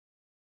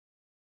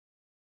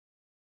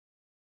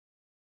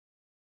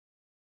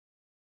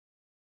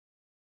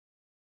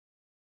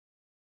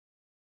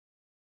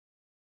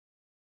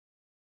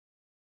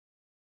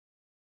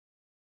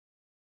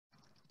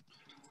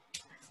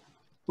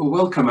Well,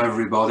 welcome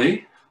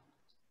everybody.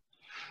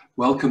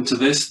 Welcome to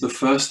this, the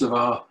first of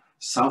our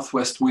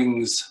Southwest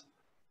Wings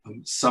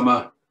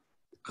summer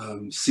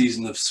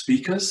season of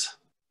speakers.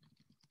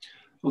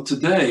 Well,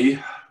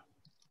 today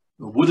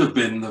would have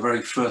been the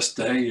very first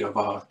day of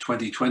our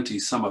 2020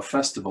 summer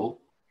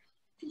festival.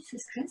 This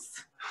is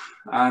Chris.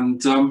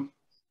 And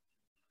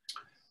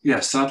yeah,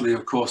 sadly,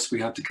 of course, we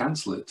had to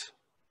cancel it.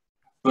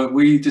 But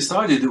we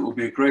decided it would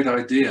be a great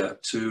idea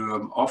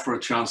to offer a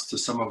chance to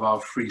some of our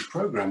free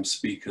program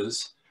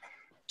speakers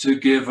to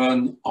give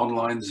an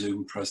online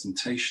Zoom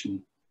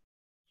presentation.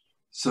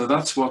 So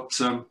that's what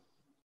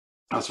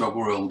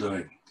we're all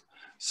doing.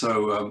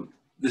 So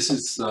this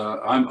is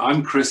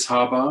I'm Chris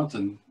Harbard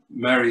and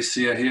Mary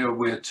Sear here.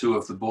 We're two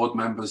of the board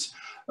members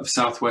of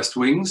Southwest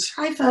Wings.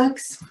 Hi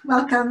folks,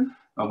 welcome.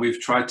 And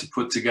we've tried to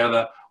put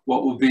together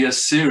what will be a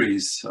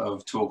series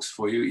of talks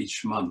for you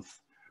each month,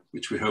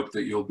 which we hope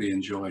that you'll be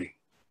enjoying.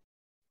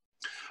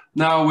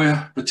 Now,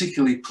 we're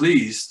particularly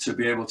pleased to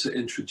be able to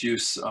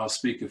introduce our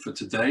speaker for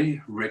today,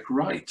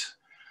 Wright.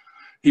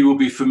 He will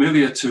be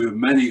familiar to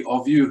many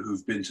of you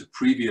who've been to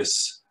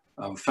previous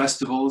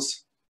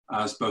festivals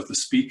as both a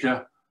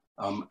speaker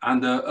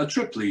and a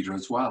trip leader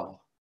as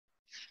well.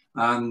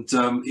 And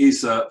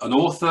he's an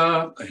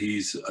author,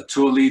 he's a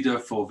tour leader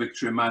for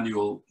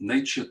Emanuel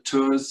Nature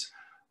Tours,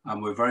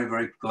 and we're very,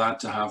 very glad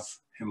to have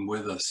him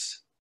with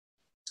us.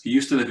 He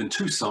used to live in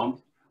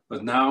Tucson,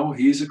 but now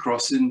he's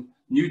across in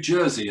New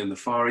Jersey in the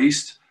Far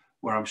East,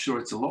 where I'm sure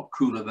it's a lot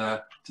cooler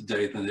there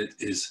today than it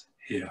is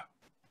here.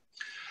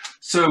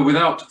 So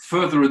without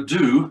further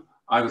ado,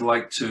 I would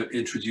like to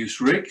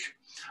introduce Rick.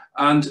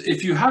 And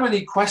if you have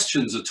any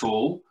questions at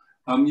all,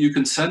 you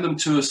can send them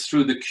to us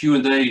through the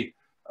Q&A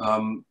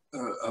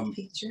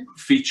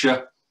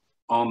feature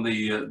on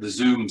the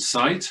Zoom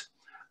site.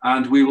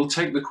 And we will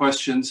take the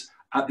questions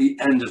at the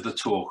end of the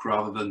talk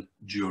rather than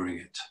during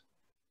it.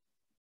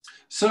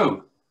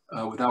 So,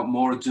 without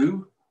more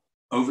ado,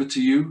 over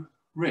to you,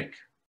 Rick.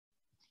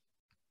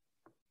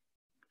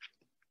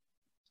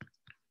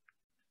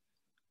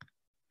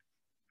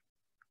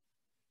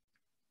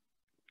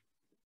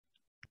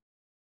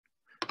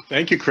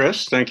 Thank you,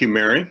 Chris. Thank you,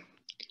 Mary.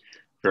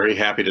 Very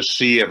happy to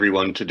see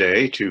everyone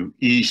today, to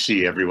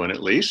see everyone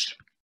at least.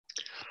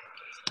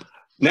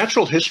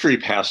 Natural history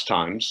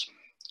pastimes,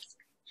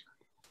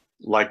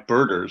 like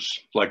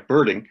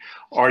birding,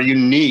 are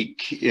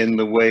unique in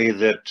the way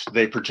that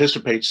they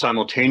participate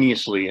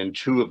simultaneously in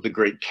two of the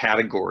great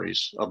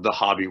categories of the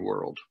hobby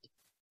world.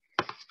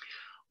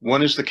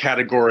 One is the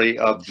category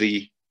of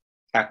the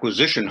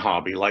acquisition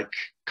hobby, like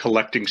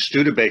collecting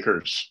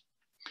Studebakers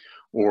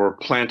or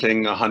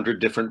planting 100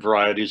 different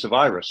varieties of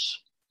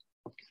iris.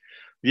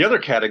 The other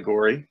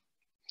category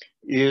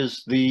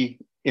is the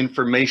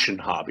information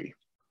hobby,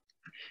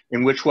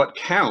 in which what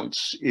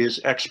counts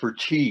is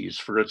expertise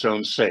for its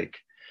own sake.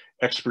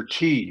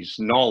 Expertise,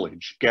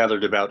 knowledge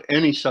gathered about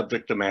any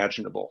subject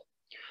imaginable.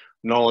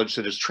 Knowledge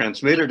that is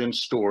transmitted and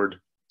stored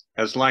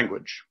as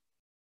language.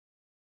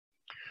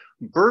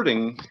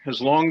 Birding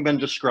has long been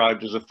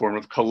described as a form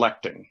of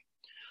collecting,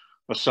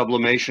 a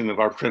sublimation of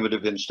our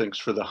primitive instincts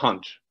for the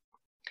hunt.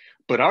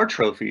 But our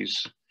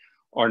trophies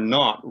are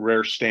not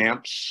rare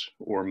stamps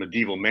or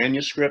medieval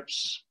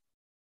manuscripts,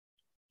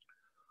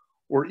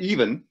 or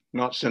even,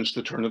 not since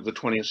the turn of the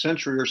 20th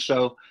century or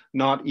so,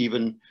 not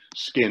even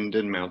skinned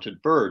and mounted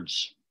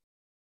birds.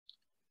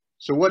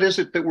 So what is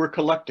it that we're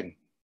collecting?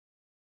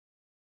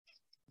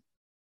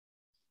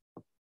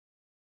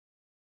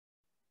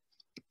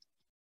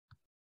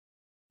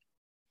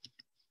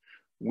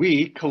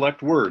 We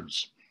collect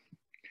words.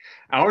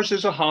 Ours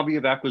is a hobby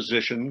of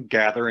acquisition,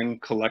 gathering,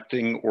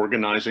 collecting,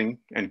 organizing,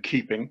 and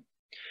keeping.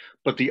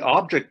 But the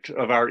object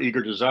of our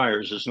eager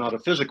desires is not a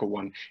physical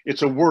one,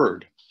 it's a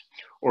word.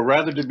 Or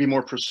rather, to be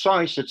more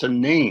precise, it's a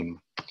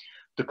name,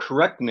 the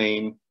correct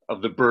name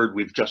of the bird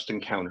we've just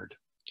encountered.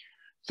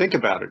 Think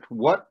about it.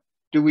 What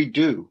do we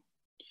do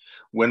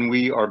when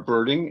we are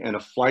birding and a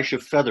flash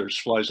of feathers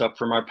flies up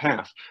from our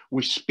path?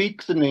 We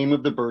speak the name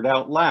of the bird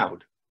out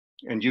loud,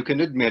 and you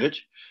can admit it,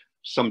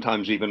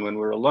 sometimes even when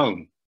we're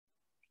alone.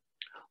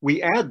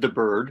 We add the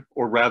bird,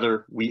 or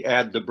rather, we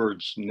add the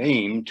bird's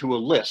name to a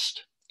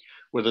list,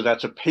 whether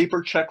that's a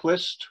paper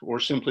checklist or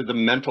simply the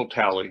mental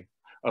tally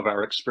of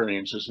our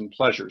experiences and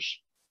pleasures.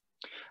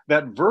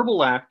 That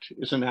verbal act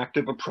is an act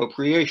of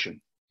appropriation.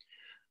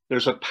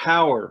 There's a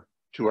power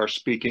to our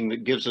speaking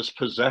that gives us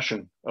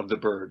possession of the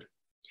bird.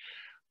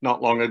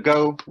 Not long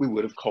ago, we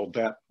would have called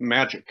that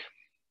magic.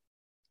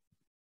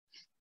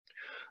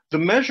 The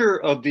measure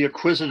of the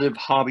acquisitive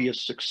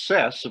hobbyist's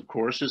success, of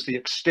course, is the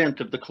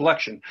extent of the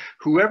collection.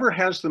 Whoever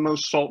has the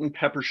most salt and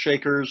pepper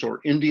shakers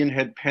or Indian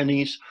head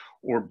pennies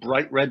or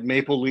bright red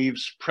maple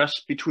leaves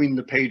pressed between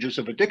the pages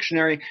of a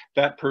dictionary,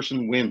 that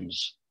person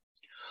wins.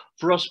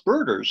 For us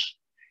birders,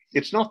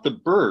 it's not the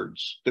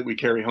birds that we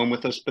carry home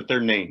with us, but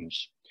their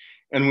names.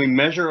 And we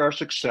measure our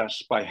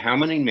success by how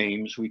many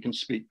names we can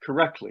speak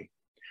correctly,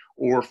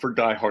 or for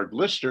diehard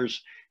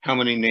listers, how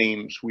many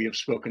names we have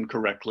spoken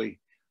correctly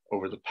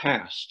over the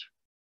past.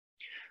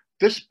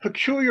 This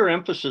peculiar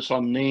emphasis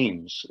on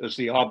names as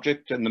the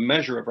object and the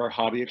measure of our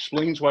hobby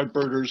explains why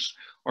birders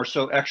are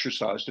so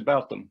exercised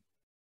about them.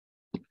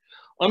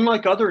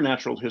 Unlike other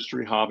natural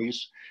history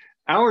hobbies,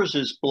 ours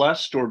is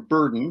blessed or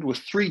burdened with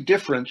 3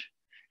 different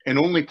and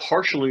only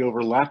partially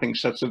overlapping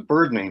sets of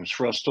bird names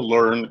for us to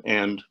learn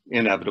and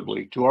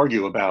inevitably to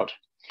argue about.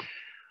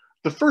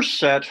 The first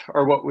set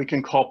are what we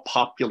can call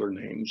popular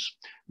names.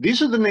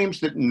 These are the names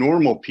that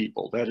normal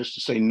people, that is to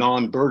say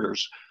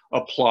non-birders,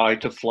 apply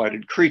to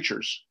flighted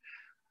creatures.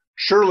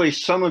 Surely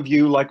some of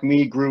you, like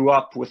me, grew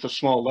up with a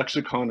small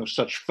lexicon of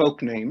such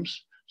folk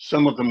names,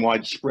 some of them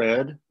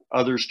widespread,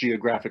 others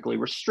geographically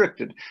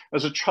restricted.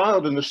 As a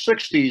child in the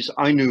 60s,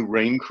 I knew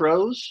rain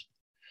crows,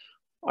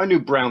 I knew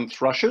brown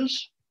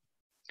thrushes,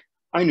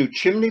 I knew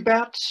chimney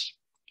bats,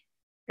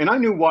 and I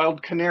knew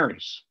wild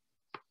canaries.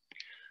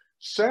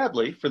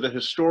 Sadly, for the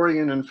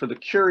historian and for the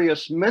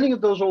curious, many of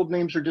those old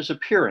names are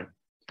disappearing,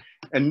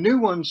 and new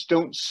ones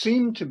don't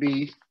seem to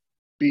be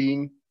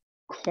being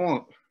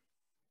coined.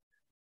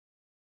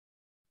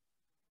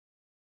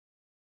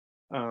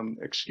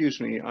 Excuse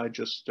me, I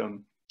just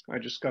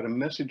got a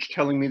message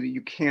telling me that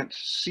you can't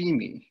see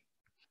me.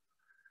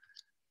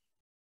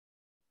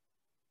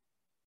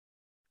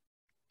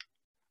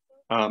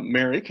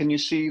 Mary, can you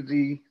see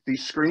the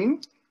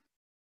screen?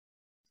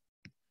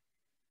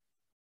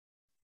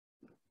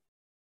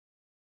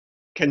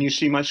 Can you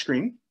see my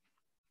screen?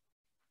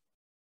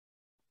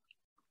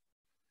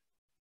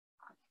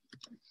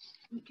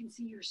 We can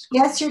see your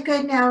screen. Yes, you're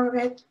good now,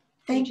 Red.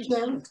 Thank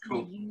you.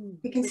 Cool.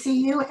 We can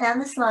see you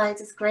and the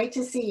slides. It's great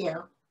to see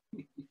you.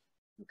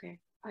 Okay,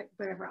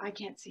 whatever, I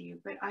can't see you,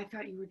 but I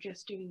thought you were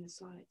just doing the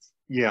slides.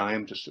 Yeah, I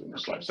am just doing the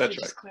slides, so that's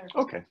just right. clarify.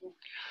 Okay,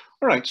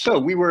 all right, so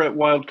we were at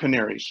wild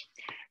canaries.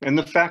 And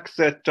the fact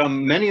that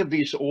many of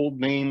these old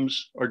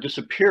names are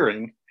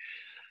disappearing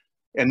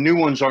and new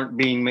ones aren't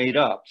being made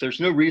up. There's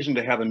no reason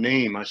to have a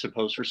name, I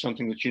suppose, for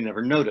something that you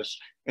never notice.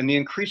 And the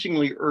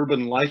increasingly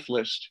urban life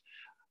list,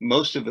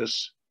 most of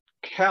us,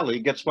 Callie,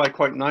 gets by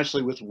quite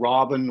nicely with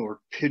robin or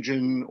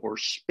pigeon or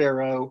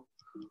sparrow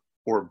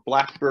or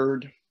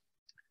blackbird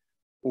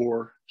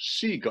or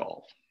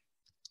seagull.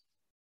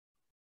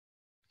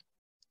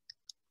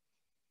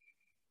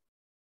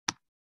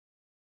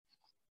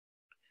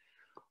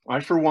 I,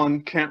 for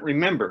one, can't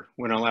remember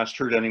when I last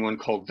heard anyone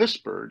call this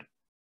bird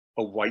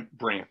a white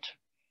brant.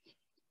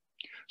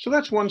 So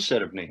that's one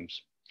set of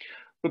names.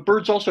 But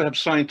birds also have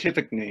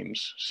scientific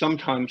names,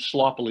 sometimes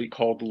sloppily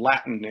called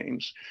Latin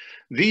names.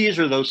 These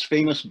are those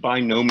famous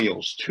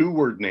binomials,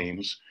 2-word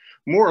names,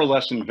 more or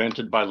less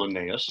invented by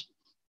Linnaeus,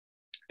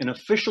 and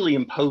officially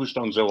imposed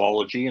on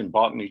zoology and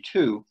botany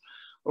too,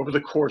 over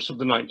the course of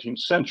the 19th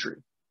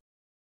century.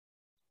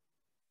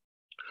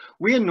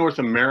 We in North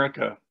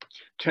America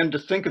tend to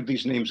think of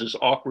these names as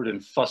awkward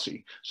and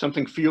fussy,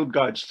 something field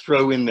guides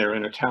throw in there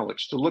in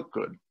italics to look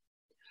good.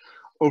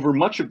 Over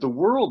much of the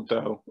world,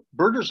 though,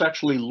 birders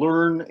actually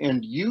learn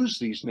and use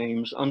these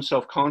names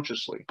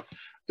unselfconsciously.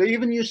 They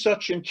even use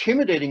such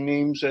intimidating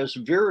names as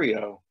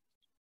vireo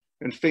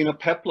and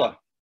phainopepla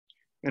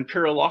and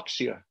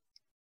pyrrholoxia,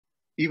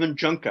 even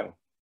junco,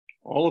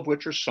 all of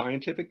which are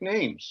scientific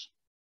names.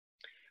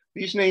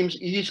 These names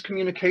ease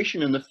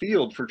communication in the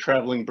field for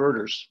traveling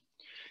birders.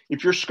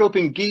 If you're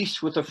scoping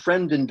geese with a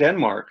friend in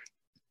Denmark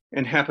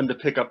and happen to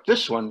pick up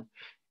this one,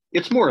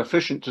 it's more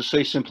efficient to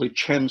say simply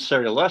Chen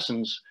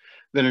serialessens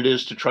than it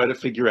is to try to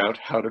figure out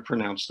how to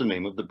pronounce the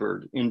name of the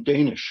bird in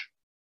Danish.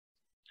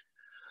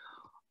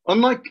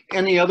 Unlike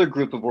any other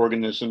group of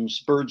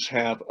organisms, birds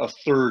have a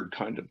third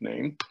kind of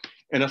name,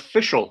 an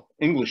official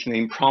English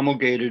name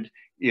promulgated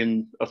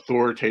in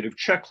authoritative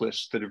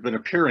checklists that have been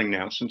appearing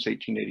now since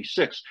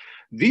 1886.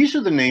 These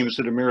are the names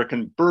that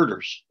American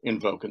birders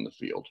invoke in the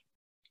field: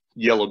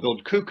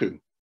 yellow-billed cuckoo,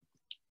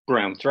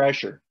 brown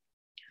thrasher,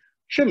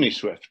 chimney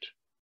swift,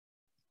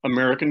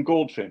 American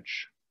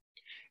goldfinch,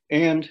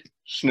 and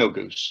snow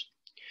goose.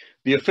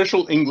 The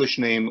official English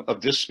name of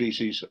this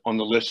species on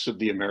the lists of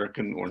the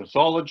American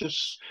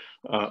Ornithologists,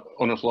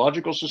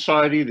 Ornithological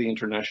Society, the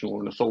International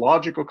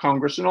Ornithological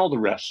Congress, and all the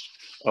rest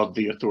of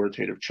the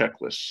authoritative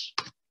checklists.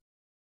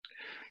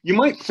 You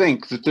might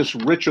think that this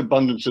rich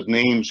abundance of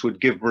names would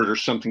give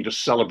birders something to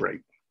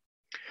celebrate.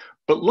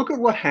 But look at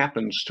what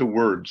happens to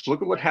words,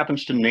 look at what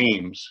happens to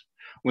names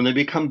when they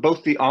become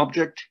both the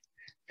object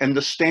and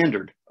the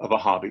standard of a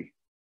hobby.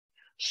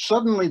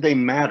 Suddenly they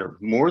matter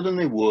more than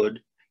they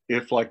would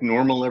if, like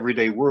normal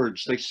everyday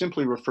words, they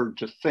simply referred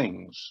to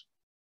things.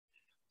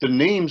 The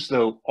names,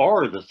 though,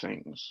 are the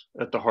things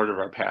at the heart of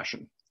our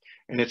passion,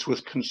 and it's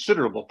with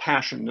considerable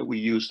passion that we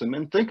use them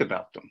and think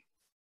about them.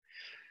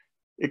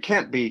 It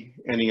can't be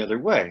any other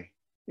way.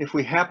 If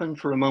we happen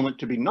for a moment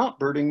to be not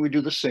birding, we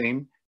do the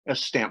same as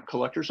stamp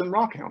collectors and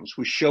rockhounds.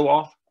 We show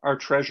off our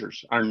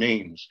treasures, our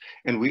names,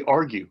 and we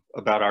argue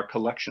about our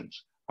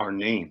collections, our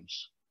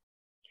names.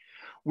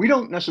 We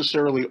don't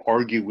necessarily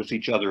argue with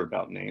each other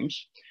about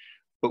names,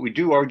 but we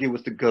do argue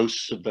with the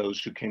ghosts of those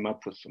who came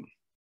up with them.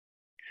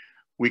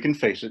 We can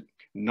face it,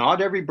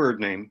 Not every bird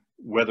name,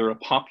 whether a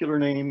popular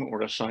name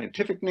or a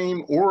scientific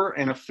name or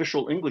an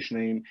official English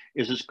name,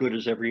 is as good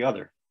as every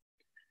other.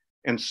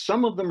 And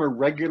some of them are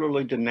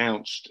regularly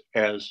denounced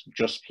as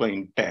just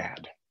plain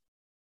bad.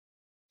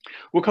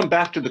 We'll come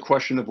back to the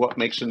question of what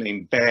makes a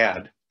name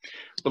bad,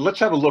 but let's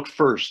have a look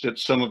first at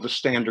some of the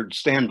standard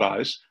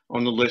standbys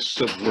on the lists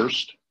of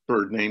worst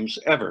bird names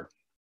ever.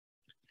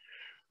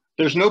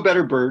 There's no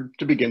better bird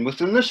to begin with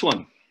than this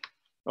one,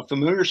 a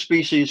familiar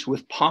species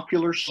with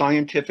popular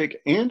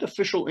scientific and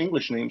official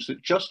English names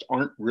that just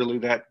aren't really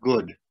that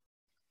good.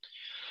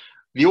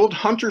 The old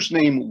hunter's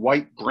name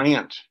white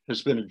brant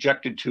has been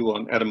objected to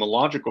on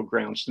etymological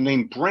grounds. The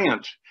name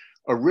brant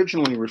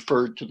originally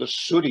referred to the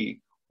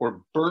sooty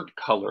or burnt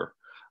color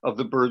of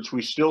the birds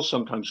we still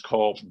sometimes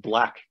call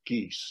black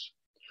geese.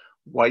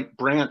 White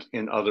brant,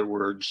 in other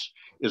words,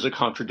 is a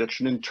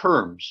contradiction in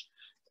terms,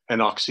 an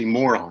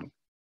oxymoron.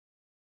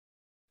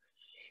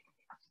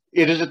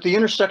 It is at the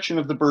intersection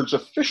of the bird's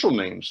official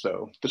names,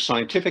 though, the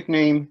scientific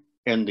name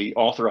and the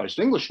authorized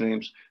English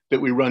names, that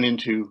we run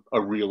into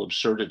a real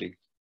absurdity.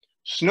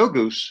 Snow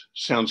goose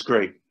sounds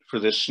great for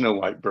this snow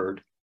white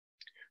bird,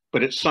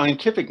 but its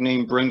scientific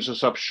name brings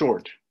us up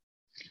short.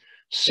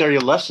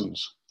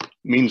 Ceruleans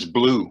means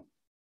blue.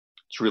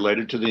 It's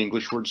related to the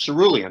English word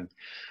cerulean.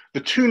 The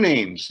two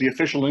names, the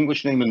official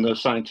English name and the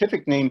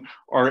scientific name,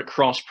 are at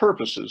cross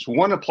purposes.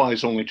 One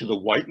applies only to the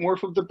white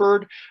morph of the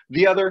bird,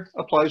 the other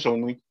applies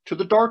only to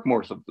the dark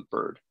morph of the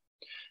bird.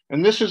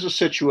 And this is a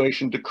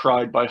situation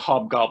decried by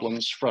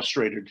hobgoblins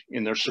frustrated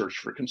in their search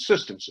for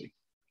consistency.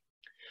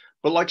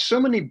 But like so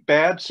many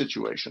bad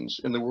situations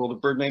in the world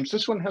of bird names,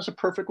 this one has a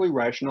perfectly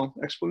rational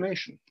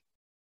explanation.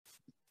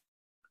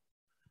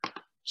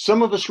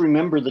 Some of us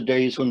remember the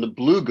days when the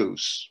blue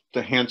goose,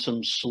 the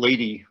handsome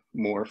slaty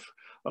morph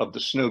of the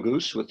snow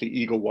goose with the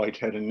eagle white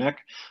head and neck,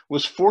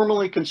 was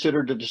formerly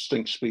considered a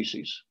distinct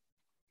species.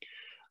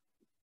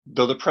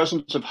 Though the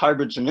presence of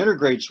hybrids and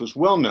intergrades was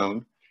well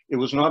known, it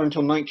was not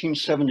until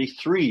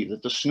 1973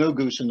 that the snow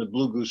goose and the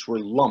blue goose were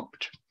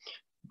lumped.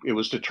 It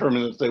was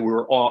determined that they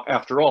were,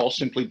 after all,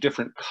 simply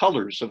different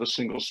colors of a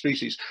single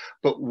species.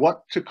 But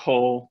what to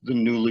call the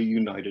newly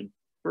united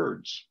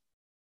birds?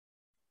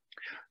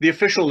 The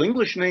official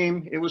English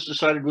name, it was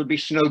decided, would be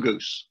snow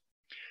goose,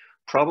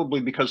 probably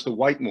because the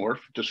white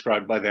morph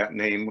described by that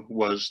name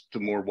was the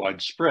more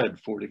widespread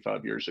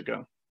 45 years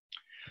ago.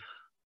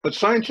 But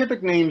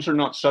scientific names are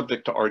not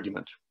subject to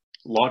argument,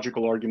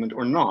 logical argument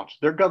or not.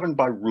 They're governed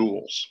by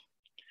rules.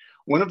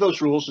 One of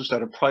those rules is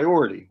that of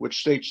priority, which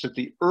states that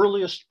the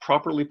earliest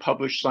properly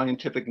published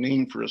scientific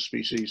name for a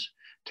species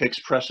takes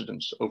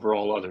precedence over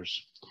all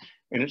others.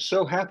 And it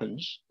so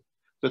happens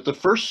that the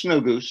first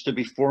snow goose to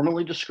be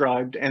formally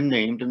described and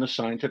named in the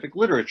scientific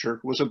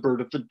literature was a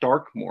bird of the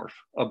dark morph,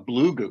 a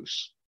blue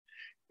goose.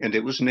 And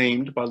it was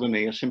named by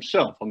Linnaeus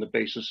himself on the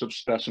basis of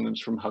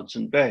specimens from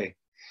Hudson Bay.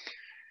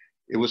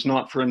 It was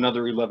not for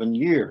another 11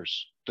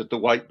 years that the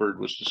white bird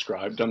was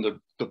described under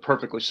the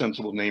perfectly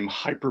sensible name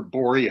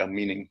Hyperborea,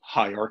 meaning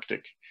high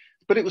Arctic,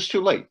 but it was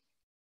too late.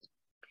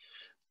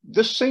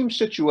 This same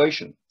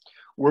situation,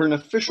 where an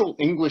official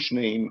English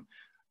name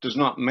does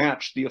not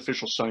match the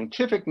official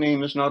scientific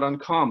name, is not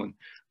uncommon.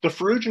 The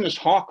ferruginous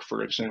hawk,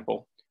 for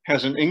example,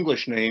 has an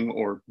English name,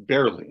 or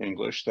barely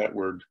English, that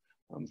word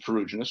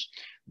ferruginous,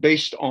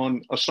 based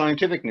on a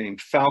scientific name,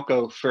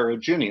 Falco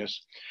ferrugineus,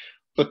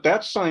 but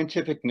that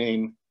scientific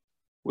name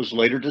was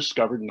later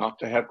discovered not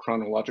to have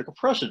chronological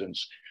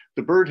precedence.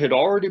 The bird had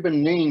already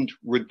been named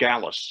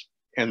Regalis,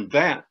 and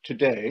that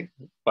today,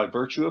 by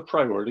virtue of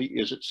priority,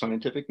 is its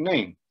scientific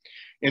name.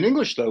 In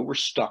English, though, we're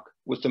stuck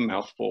with the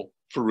mouthful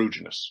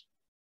ferruginous.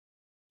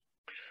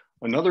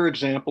 Another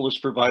example is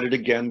provided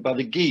again by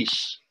the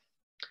geese.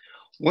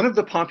 One of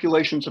the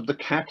populations of the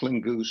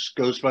cackling goose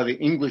goes by the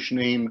English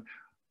name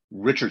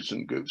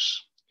Richardson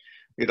goose.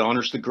 It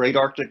honors the great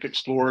Arctic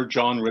explorer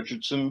John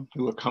Richardson,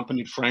 who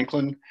accompanied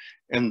Franklin,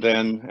 and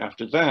then,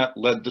 after that,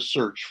 led the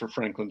search for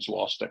Franklin's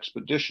lost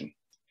expedition.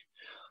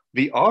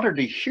 The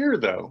oddity here,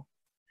 though,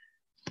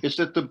 is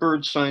that the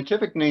bird's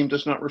scientific name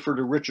does not refer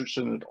to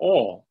Richardson at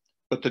all,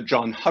 but to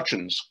John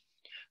Hutchins,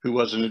 who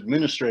was an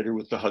administrator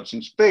with the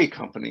Hudson's Bay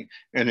Company,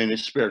 and in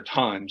his spare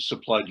time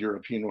supplied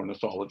European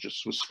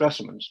ornithologists with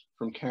specimens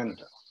from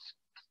Canada.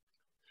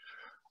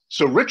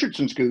 So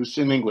Richardson's goose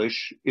in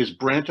English is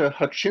Branta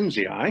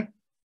hutchinsii,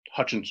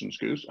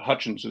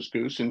 Hutchins's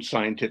goose in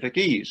scientific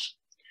ease.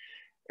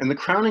 And the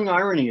crowning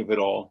irony of it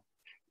all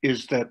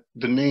is that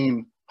the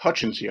name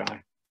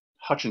Hutchinsii,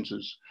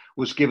 Hutchins's,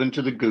 was given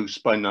to the goose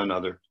by none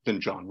other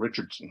than John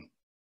Richardson.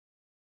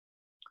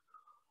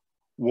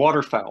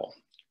 Waterfowl,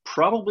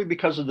 probably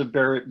because of the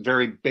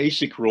very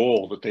basic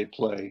role that they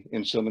play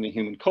in so many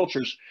human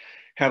cultures,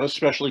 have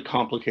especially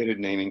complicated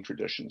naming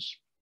traditions.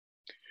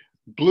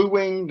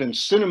 Blue-winged and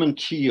cinnamon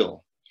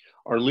teal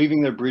are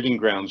leaving their breeding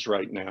grounds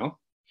right now.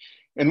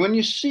 And when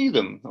you see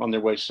them on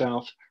their way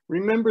south,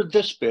 remember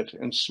this bit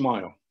and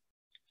smile.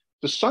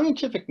 The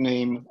scientific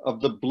name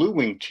of the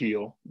blue-winged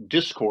teal,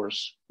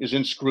 discourse, is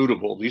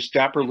inscrutable. These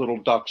dapper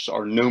little ducks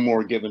are no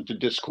more given to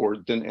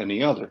discord than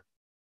any other.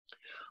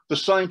 The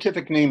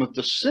scientific name of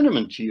the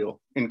cinnamon teal,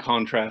 in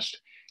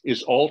contrast,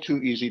 is all too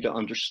easy to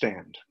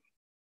understand.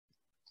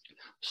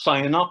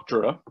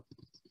 Cyanoptera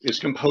is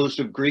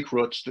composed of Greek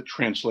roots that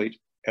translate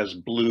as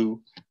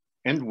blue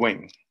and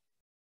wing.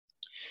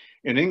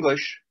 In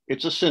English,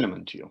 it's a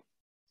cinnamon teal.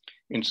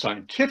 In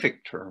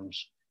scientific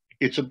terms,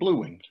 it's a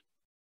blue-winged.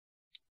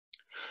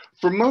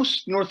 For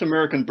most North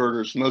American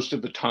birders, most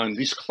of the time,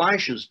 these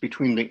clashes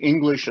between the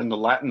English and the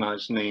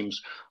Latinized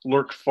names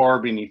lurk far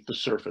beneath the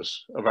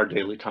surface of our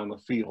daily time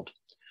of field.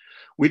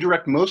 We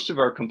direct most of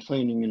our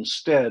complaining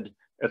instead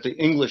at the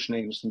English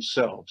names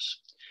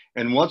themselves.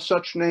 And one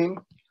such name,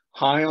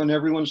 high on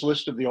everyone's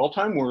list of the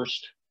all-time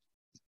worst,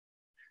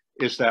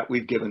 is that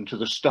we've given to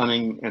the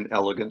stunning and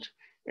elegant,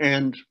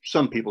 and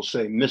some people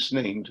say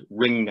misnamed,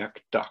 ringneck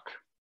duck.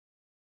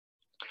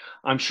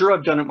 I'm sure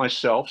I've done it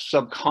myself,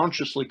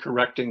 subconsciously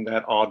correcting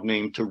that odd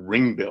name to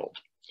ring-billed.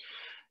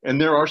 And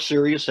there are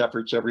serious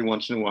efforts every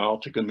once in a while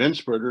to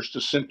convince birders to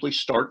simply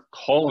start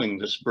calling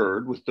this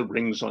bird with the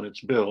rings on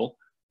its bill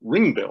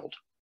ring-billed.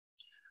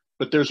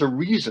 But there's a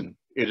reason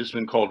it has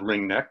been called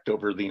ring-necked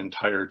over the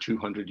entire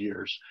 200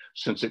 years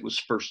since it was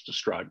first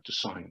described to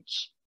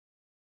science.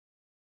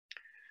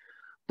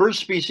 Bird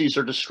species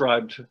are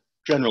described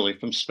generally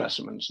from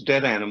specimens,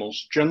 dead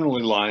animals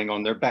generally lying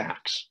on their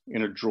backs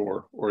in a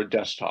drawer or a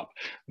desktop.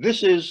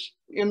 This is,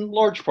 in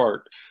large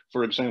part,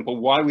 for example,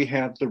 why we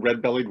have the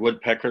red-bellied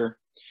woodpecker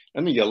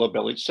and the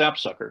yellow-bellied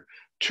sapsucker,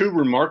 two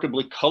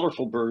remarkably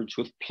colorful birds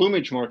with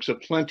plumage marks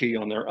aplenty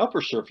on their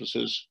upper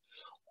surfaces,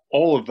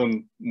 all of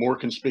them more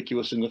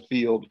conspicuous in the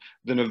field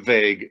than a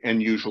vague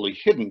and usually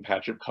hidden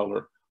patch of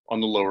color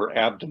on the lower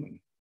abdomen.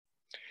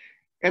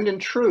 And in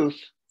truth,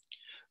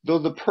 though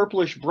the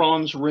purplish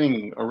bronze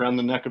ring around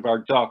the neck of our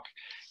duck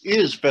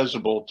is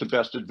visible to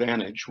best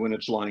advantage when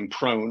it's lying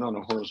prone on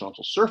a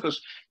horizontal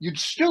surface, you'd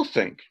still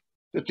think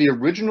that the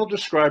original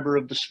describer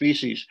of the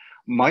species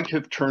might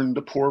have turned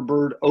the poor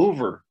bird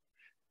over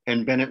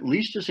and been at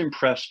least as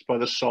impressed by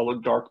the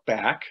solid dark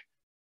back,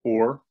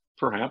 or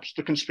perhaps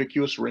the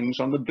conspicuous rings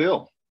on the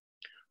bill.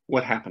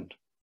 What happened?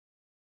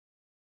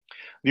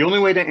 The only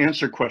way to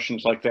answer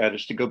questions like that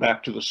is to go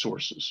back to the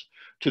sources,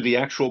 to the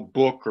actual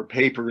book or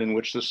paper in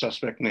which the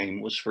suspect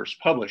name was first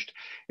published.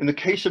 In the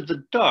case of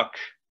the duck,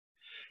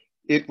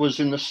 it was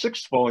in the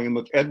 6th volume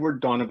of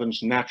Edward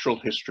Donovan's Natural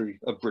History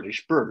of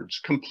British Birds,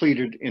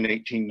 completed in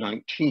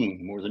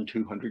 1819, more than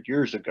 200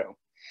 years ago.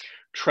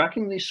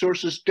 Tracking these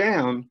sources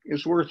down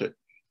is worth it.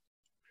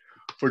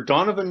 For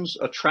Donovan's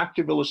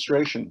attractive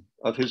illustration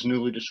of his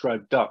newly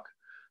described duck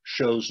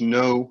shows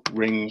no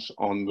rings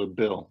on the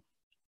bill.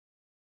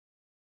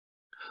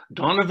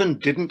 Donovan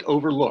didn't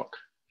overlook,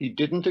 he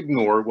didn't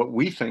ignore what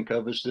we think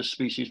of as this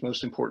species'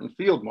 most important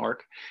field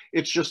mark.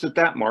 It's just that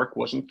that mark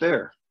wasn't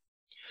there.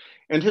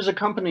 And his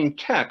accompanying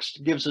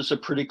text gives us a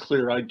pretty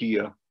clear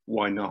idea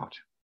why not.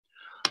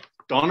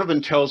 Donovan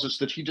tells us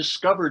that he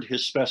discovered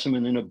his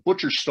specimen in a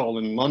butcher stall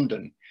in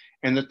London,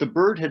 and that the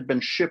bird had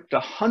been shipped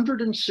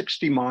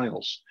 160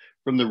 miles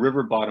from the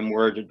river bottom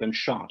where it had been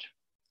shot.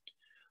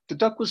 The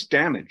duck was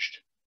damaged.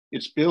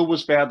 Its bill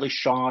was badly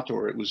shot,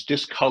 or it was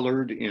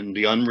discolored in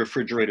the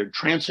unrefrigerated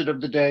transit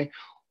of the day,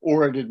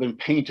 or it had been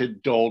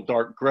painted dull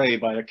dark gray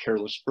by a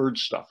careless bird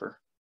stuffer.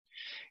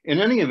 In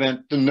any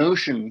event, the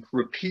notion,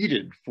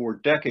 repeated for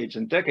decades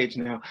and decades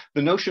now,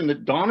 the notion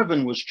that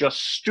Donovan was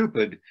just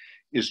stupid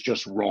is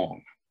just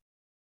wrong.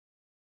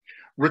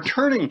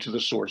 Returning to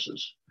the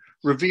sources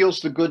reveals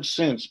the good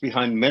sense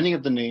behind many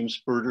of the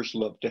names birders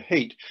love to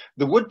hate.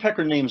 The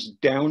woodpecker names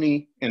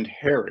Downy and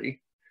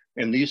Hairy,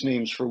 and these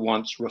names for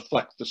once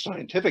reflect the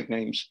scientific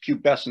names,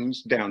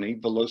 pubescens, downy,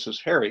 villosus,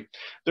 hairy.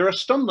 They're a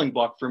stumbling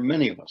block for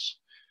many of us.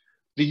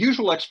 The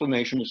usual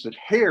explanation is that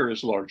hair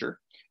is larger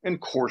and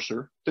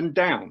coarser than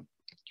down.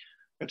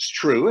 That's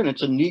true, and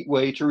it's a neat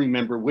way to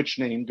remember which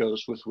name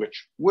goes with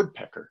which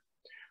woodpecker.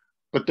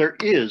 But there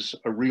is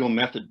a real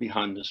method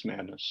behind this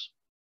madness.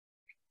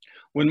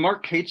 When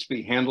Mark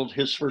Catesby handled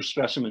his first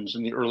specimens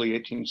in the early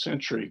 18th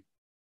century,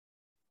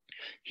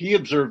 he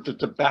observed that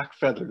the back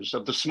feathers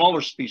of the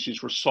smaller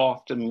species were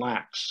soft and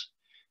lax,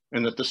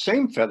 and that the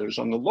same feathers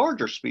on the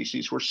larger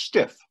species were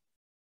stiff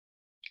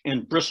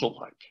and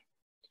bristle-like.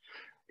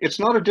 It's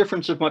not a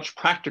difference of much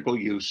practical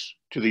use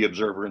to the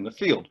observer in the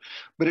field,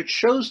 but it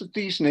shows that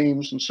these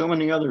names and so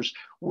many others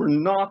were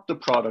not the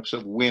products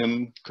of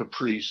whim,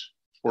 caprice,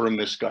 or a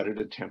misguided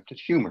attempt at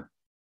humor.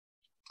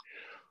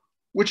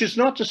 Which is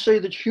not to say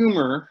that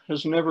humor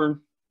has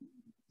never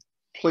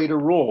played a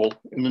role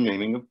in the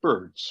naming of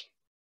birds.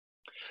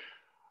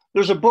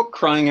 There's a book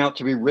crying out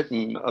to be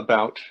written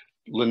about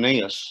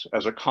Linnaeus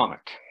as a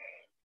comic.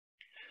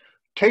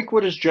 Take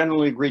what is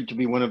generally agreed to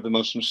be one of the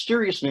most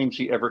mysterious names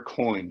he ever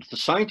coined. The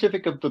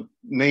scientific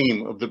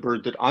name of the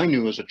bird that I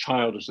knew as a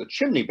child is the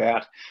chimney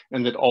bat,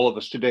 and that all of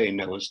us today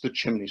know as the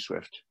chimney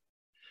swift.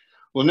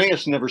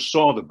 Linnaeus never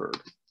saw the bird,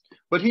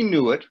 but he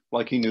knew it,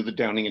 like he knew the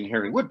downy and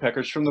hairy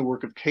woodpeckers, from the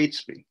work of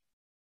Catesby.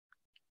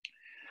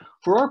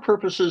 For our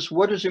purposes,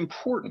 what is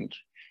important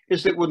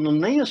is that when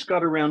Linnaeus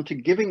got around to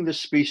giving this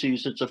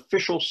species its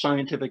official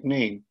scientific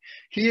name,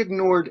 he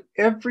ignored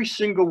every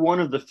single one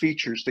of the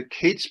features that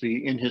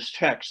Catesby in his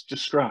text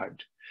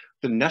described: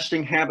 the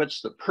nesting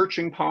habits, the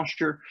perching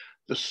posture,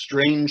 the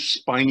strange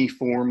spiny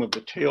form of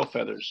the tail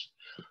feathers.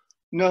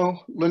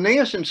 No,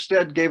 Linnaeus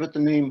instead gave it the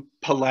name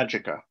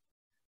Pelagica,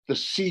 the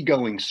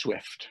seagoing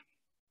swift.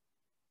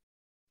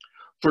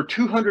 For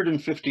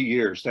 250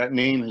 years, that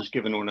name has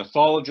given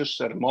ornithologists,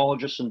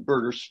 etymologists, and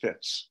birders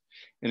fits,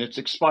 and it's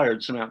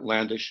expired some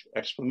outlandish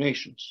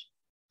explanations.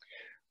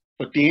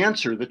 But the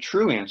answer, the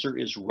true answer,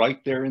 is right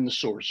there in the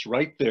source,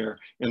 right there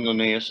in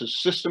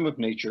Linnaeus's System of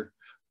Nature,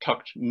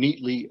 tucked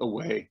neatly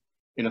away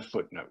in a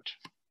footnote.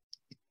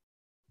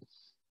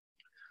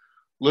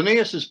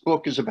 Linnaeus's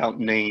book is about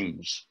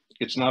names.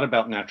 It's not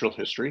about natural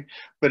history,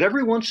 but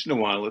every once in a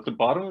while at the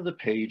bottom of the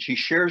page, he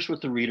shares with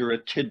the reader a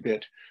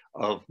tidbit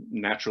of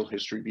natural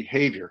history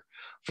behavior.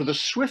 For the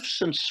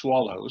swifts and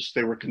swallows,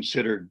 they were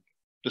considered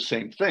the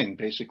same thing,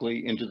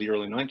 basically, into the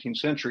early 19th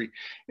century.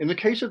 In the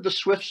case of the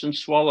swifts and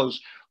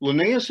swallows,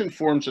 Linnaeus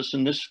informs us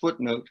in this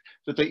footnote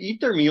that they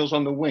eat their meals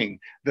on the wing,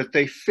 that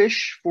they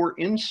fish for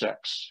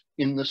insects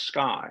in the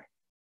sky.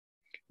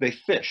 They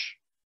fish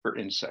for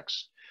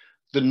insects.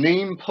 The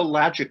name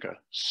Pelagica,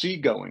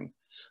 seagoing,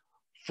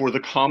 for the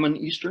common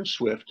eastern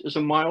swift is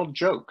a mild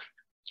joke.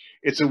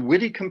 It's a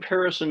witty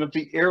comparison of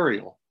the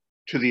aerial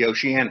to the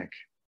oceanic.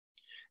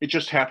 It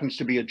just happens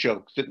to be a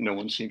joke that no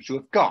one seems to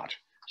have got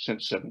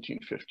since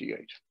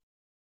 1758.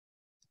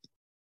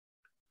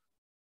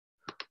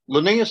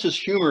 Linnaeus's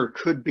humor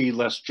could be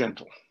less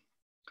gentle.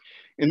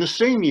 In the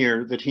same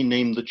year that he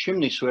named the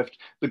chimney swift,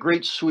 the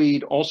great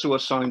Swede also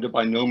assigned a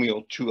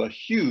binomial to a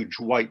huge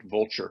white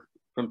vulture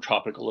from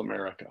tropical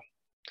America.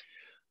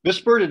 This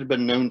bird had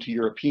been known to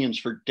Europeans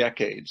for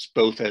decades,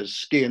 both as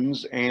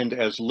skins and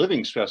as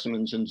living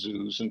specimens in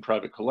zoos and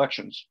private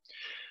collections.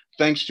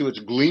 Thanks to its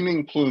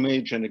gleaming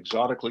plumage and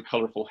exotically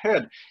colorful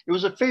head, it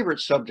was a favorite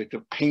subject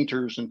of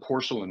painters and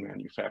porcelain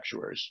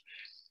manufacturers.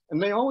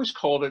 And they always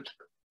called it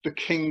the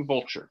king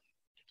vulture,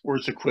 or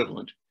its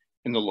equivalent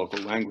in the local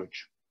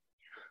language.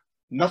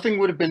 Nothing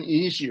would have been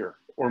easier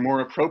or more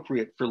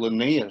appropriate for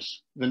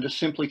Linnaeus than to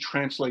simply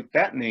translate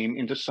that name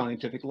into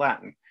scientific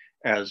Latin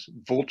as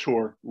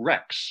Vultur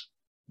rex,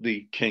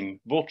 the king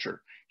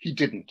vulture. He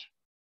didn't.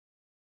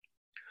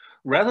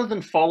 Rather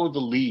than follow the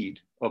lead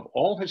of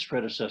all his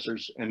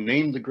predecessors and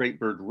name the great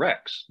bird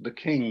Rex, the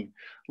king,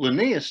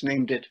 Linnaeus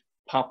named it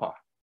Papa,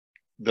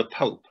 the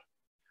Pope,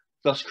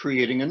 thus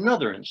creating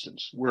another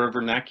instance where a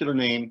vernacular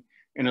name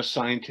and a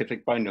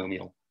scientific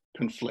binomial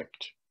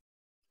conflict.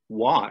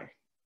 Why?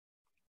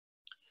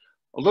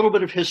 A little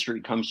bit of history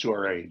comes to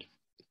our aid.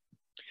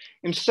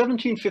 In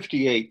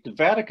 1758, the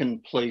Vatican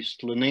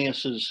placed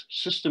Linnaeus's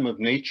System of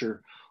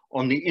Nature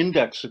on the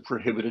Index of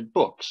Prohibited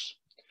Books,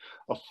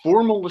 a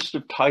formal list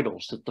of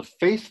titles that the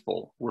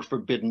faithful were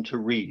forbidden to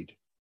read,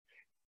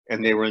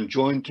 and they were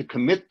enjoined to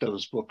commit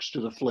those books to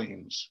the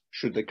flames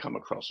should they come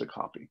across a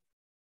copy.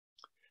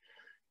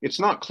 It's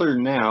not clear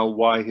now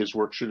why his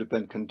work should have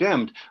been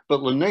condemned,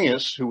 but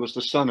Linnaeus, who was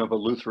the son of a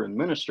Lutheran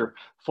minister,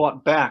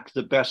 fought back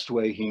the best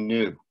way he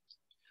knew.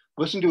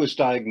 Listen to his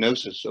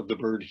diagnosis of the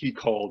bird he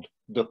called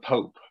the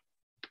Pope.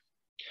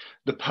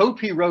 The Pope,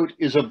 he wrote,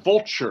 is a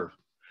vulture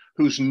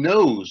whose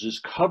nose is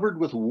covered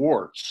with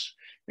warts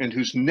and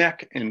whose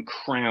neck and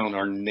crown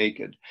are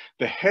naked.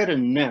 The head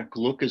and neck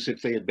look as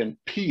if they had been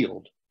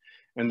peeled,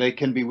 and they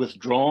can be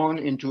withdrawn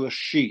into a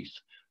sheath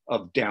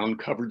of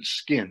down-covered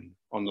skin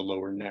on the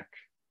lower neck.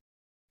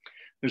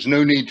 There's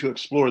no need to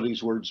explore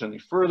these words any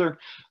further,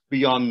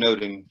 beyond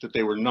noting that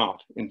they were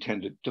not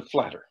intended to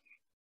flatter.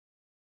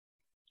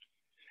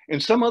 In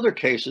some other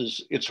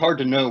cases, it's hard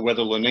to know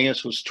whether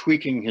Linnaeus was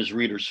tweaking his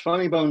reader's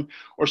funny bone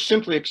or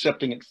simply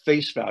accepting at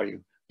face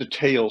value the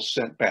tales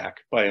sent back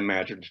by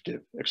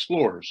imaginative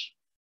explorers.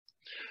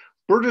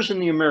 Birders in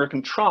the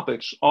American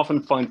tropics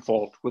often find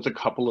fault with a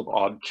couple of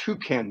odd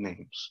toucan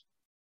names.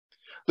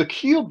 The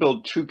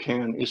keel-billed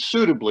toucan is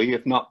suitably,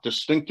 if not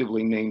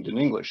distinctively, named in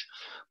English,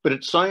 but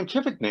its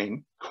scientific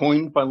name,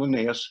 coined by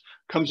Linnaeus,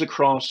 comes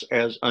across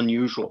as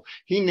unusual.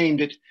 He named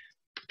it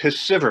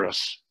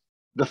Piscivorus,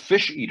 the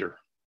fish eater.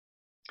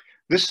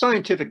 This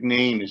scientific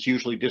name is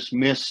usually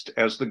dismissed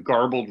as the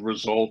garbled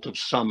result of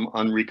some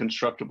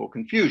unreconstructible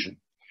confusion.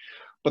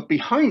 But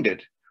behind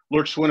it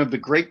lurks one of the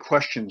great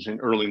questions in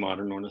early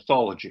modern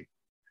ornithology,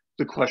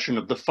 the question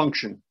of the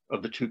function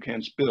of the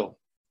toucan's bill.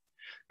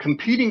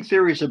 Competing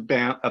theories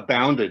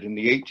abounded in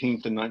the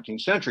 18th and 19th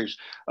centuries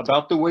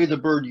about the way the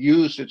bird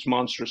used its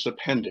monstrous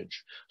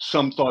appendage.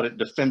 Some thought it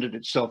defended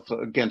itself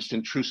against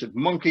intrusive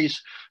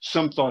monkeys.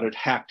 Some thought it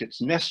hacked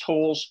its nest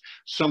holes.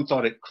 Some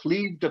thought it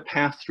cleaved a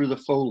path through the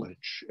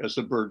foliage as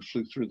the bird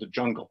flew through the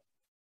jungle.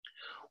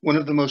 One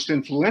of the most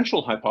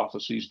influential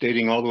hypotheses,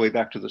 dating all the way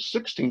back to the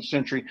 16th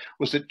century,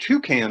 was that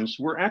toucans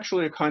were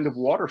actually a kind of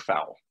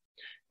waterfowl,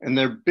 and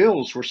their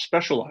bills were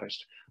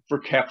specialized for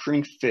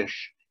capturing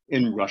fish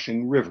in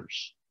rushing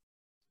rivers.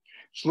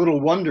 It's little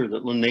wonder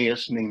that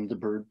Linnaeus named the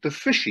bird the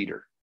fish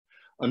eater,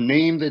 a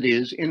name that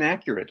is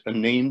inaccurate, a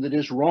name that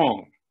is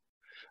wrong.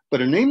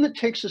 but a name that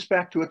takes us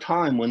back to a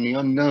time when the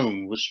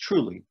unknown was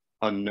truly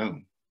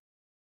unknown.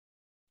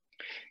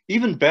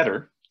 Even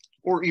better,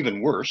 or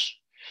even worse,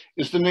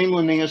 is the name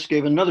Linnaeus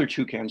gave another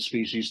toucan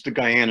species, the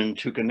Guianan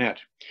toucanet.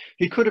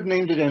 He could have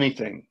named it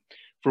anything,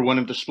 for one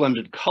of the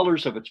splendid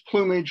colors of its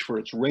plumage, for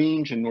its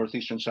range in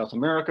northeastern South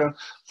America,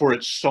 for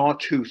its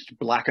saw-toothed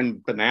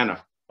blackened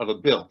banana of a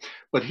bill.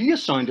 But he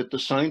assigned it the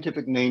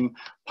scientific name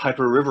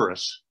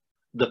Piperivorus,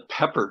 the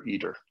pepper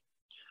eater,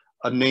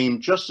 a name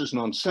just as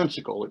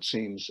nonsensical, it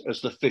seems,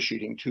 as the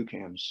fish-eating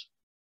toucans.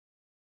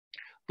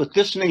 But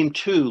this name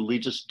too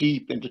leads us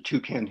deep into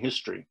toucan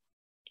history.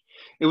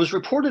 It was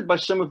reported by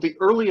some of the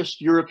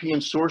earliest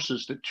European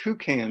sources that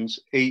toucans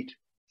ate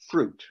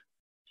fruit,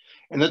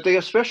 and that they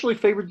especially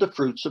favored the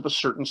fruits of a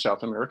certain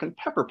South American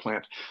pepper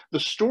plant. The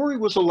story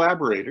was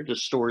elaborated,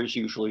 as stories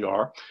usually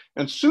are,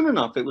 and soon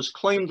enough it was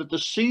claimed that the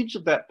seeds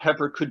of that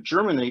pepper could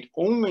germinate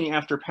only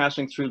after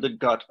passing through the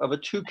gut of a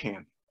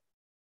toucan.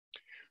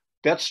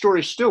 That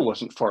story still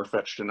wasn't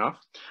far-fetched enough.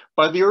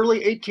 By the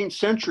early 18th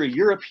century,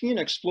 European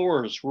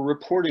explorers were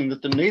reporting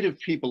that the native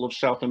people of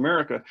South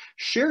America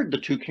shared the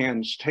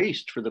toucan's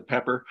taste for the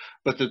pepper,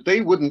 but that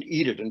they wouldn't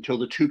eat it until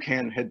the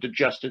toucan had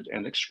digested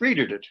and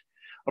excreted it,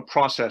 a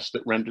process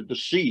that rendered the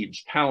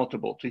seeds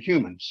palatable to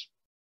humans.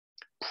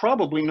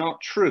 Probably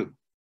not true.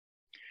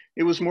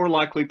 It was more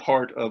likely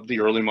part of the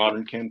early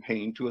modern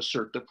campaign to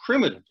assert the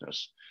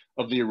primitiveness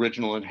of the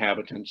original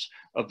inhabitants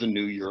of the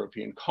new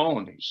European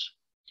colonies.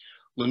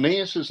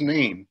 Linnaeus's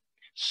name,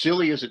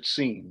 silly as it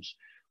seems,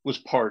 was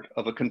part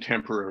of a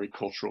contemporary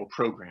cultural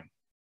program.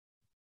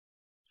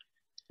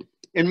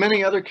 In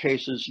many other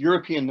cases,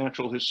 European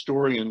natural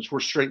historians were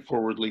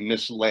straightforwardly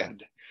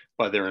misled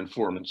by their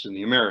informants in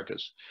the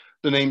Americas.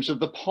 The names of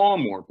the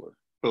palm warbler,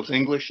 both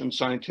English and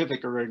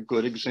scientific, are a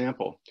good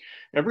example.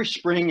 Every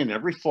spring and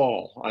every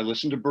fall, I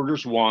listen to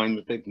birders whine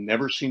that they've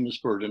never seen this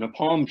bird in a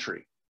palm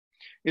tree.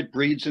 It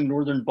breeds in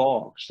northern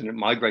bogs and it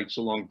migrates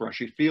along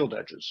brushy field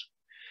edges.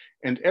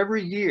 And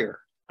every year,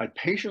 I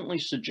patiently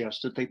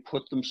suggest that they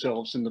put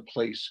themselves in the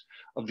place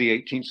of the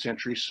 18th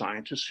century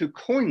scientists who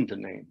coined the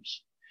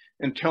names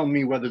and tell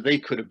me whether they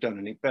could have done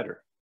any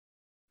better.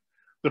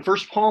 The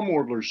first palm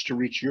warblers to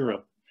reach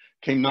Europe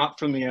came not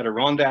from the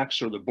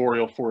Adirondacks or the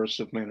boreal forests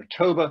of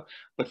Manitoba,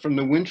 but from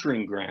the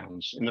wintering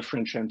grounds in the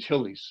French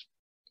Antilles.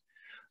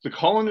 The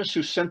colonists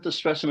who sent the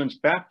specimens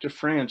back to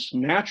France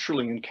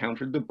naturally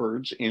encountered the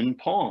birds in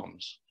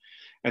palms.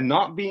 And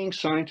not being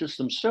scientists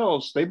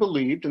themselves, they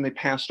believed, and they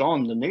passed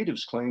on the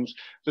natives' claims,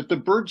 that the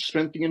birds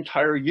spent the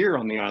entire year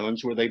on the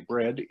islands where they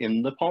bred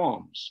in the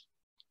palms.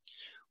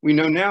 We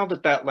know now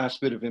that that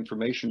last bit of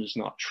information is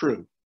not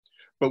true.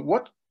 But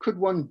what could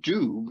one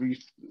do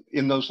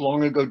in those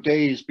long ago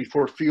days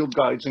before field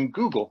guides and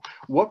Google?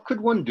 What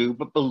could one do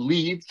but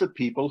believe the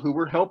people who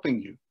were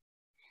helping you?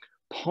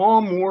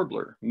 Palm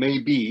warbler may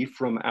be,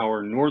 from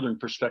our northern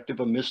perspective,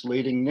 a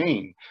misleading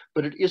name,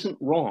 but it isn't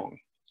wrong,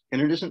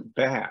 and it isn't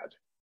bad.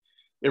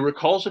 It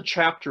recalls a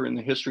chapter in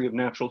the history of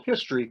natural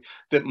history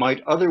that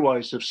might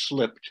otherwise have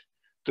slipped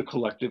the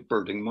collective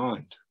birding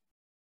mind.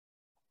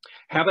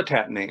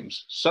 Habitat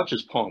names, such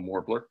as palm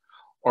warbler,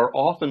 are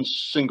often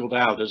singled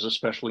out as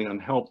especially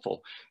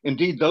unhelpful.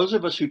 Indeed, those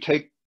of us who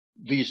take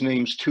these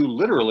names too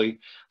literally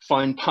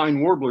find pine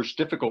warblers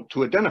difficult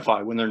to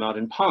identify when they're not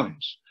in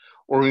pines,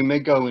 or we may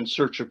go in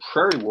search of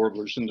prairie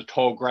warblers in the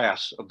tall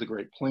grass of the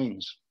Great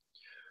Plains.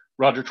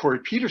 Roger Torrey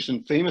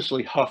Peterson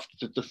famously huffed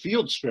that the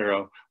field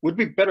sparrow would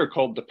be better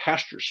called the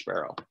pasture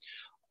sparrow,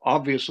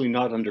 obviously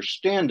not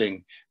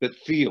understanding that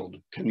field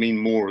can mean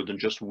more than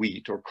just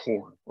wheat or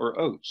corn or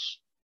oats.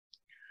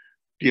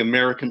 The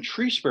American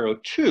tree sparrow,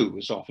 too,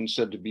 is often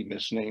said to be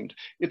misnamed.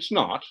 It's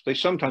not. They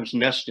sometimes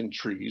nest in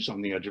trees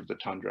on the edge of the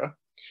tundra.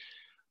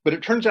 But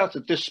it turns out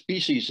that this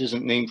species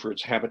isn't named for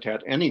its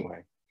habitat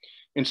anyway.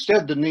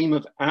 Instead, the name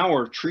of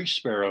our tree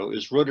sparrow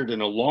is rooted in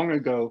a long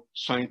ago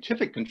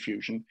scientific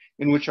confusion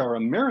in which our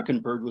American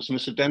bird was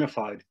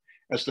misidentified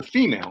as the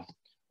female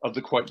of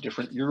the quite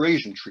different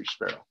Eurasian tree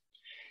sparrow.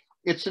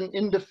 It's an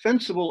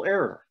indefensible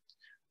error,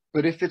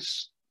 but if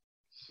it's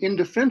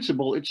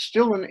indefensible, it's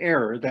still an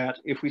error that,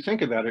 if we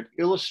think about it,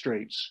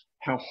 illustrates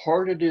how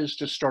hard it is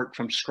to start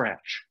from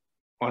scratch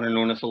on an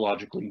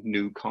ornithologically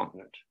new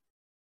continent.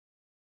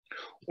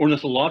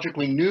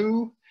 Ornithologically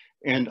new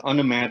and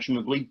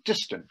unimaginably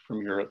distant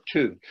from Europe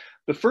too.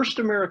 The first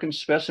American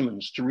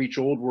specimens to reach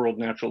Old World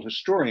natural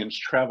historians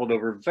traveled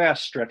over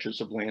vast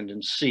stretches of land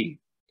and sea,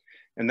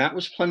 and that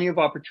was plenty of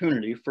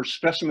opportunity for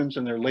specimens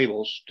and their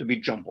labels to be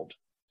jumbled.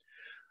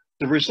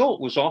 The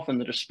result was often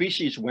that a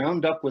species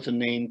wound up with a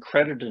name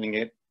crediting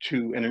it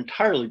to an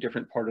entirely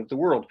different part of the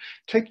world.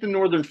 Take the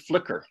northern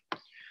flicker.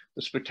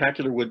 The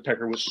spectacular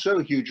woodpecker was so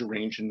huge a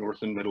range in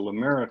North and Middle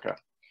America.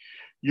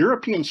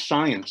 European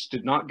science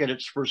did not get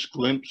its first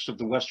glimpse of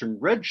the western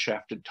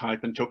red-shafted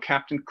type until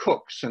Captain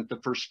Cook sent the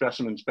first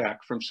specimens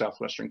back from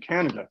southwestern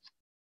Canada.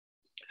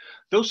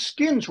 Those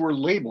skins were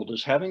labeled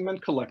as having been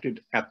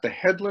collected at the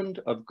headland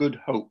of Good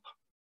Hope,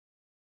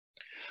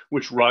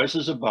 which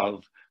rises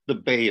above the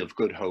Bay of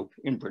Good Hope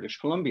in British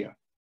Columbia.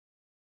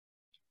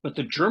 But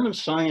the German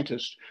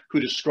scientist who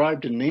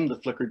described and named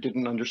the flicker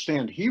didn't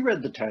understand. He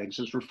read the tags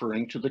as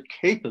referring to the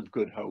Cape of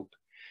Good Hope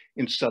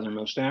in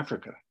southernmost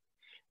Africa.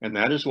 And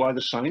that is why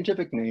the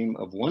scientific name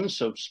of one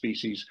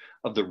subspecies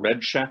of the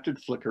red-shafted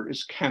flicker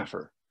is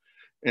Kaffir,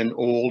 an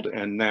old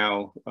and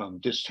now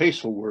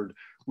distasteful word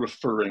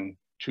referring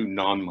to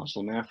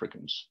non-Muslim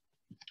Africans.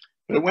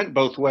 But it went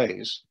both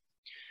ways.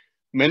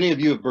 Many of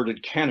you have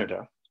birded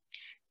Canada,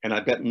 and I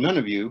bet none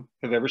of you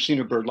have ever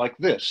seen a bird like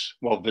this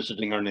while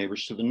visiting our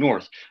neighbors to the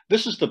north.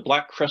 This is the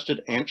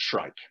black-crested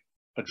antshrike,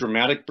 a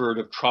dramatic bird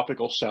of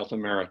tropical South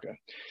America,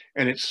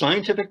 and its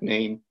scientific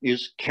name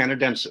is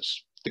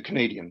canadensis, the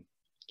Canadian.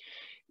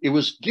 It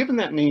was given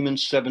that name in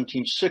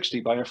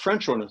 1760 by a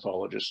French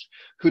ornithologist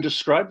who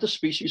described the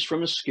species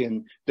from a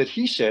skin that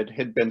he said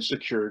had been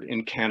secured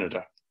in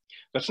Canada.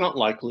 That's not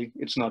likely,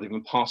 it's not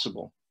even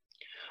possible.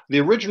 The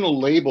original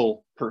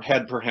label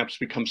had perhaps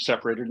become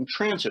separated in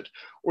transit,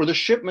 or the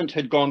shipment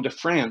had gone to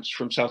France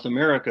from South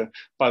America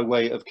by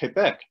way of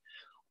Quebec,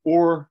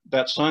 or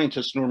that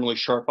scientist, normally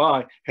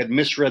sharp-eye, had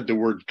misread the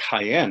word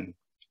Cayenne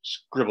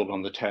scribbled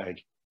on the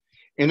tag.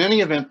 In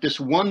any event, this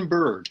one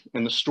bird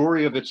and the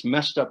story of its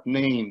messed up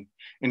name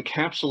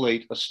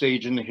encapsulate a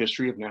stage in the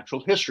history of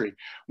natural history,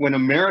 when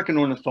American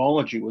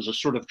ornithology was a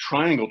sort of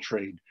triangle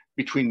trade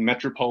between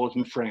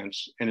metropolitan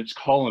France and its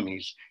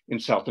colonies in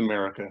South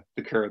America,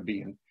 the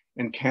Caribbean,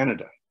 and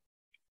Canada.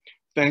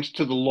 Thanks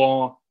to the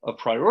law of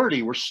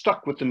priority, we're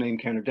stuck with the name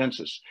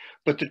canadensis,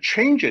 but to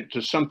change it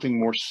to something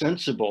more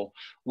sensible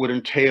would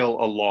entail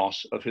a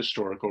loss of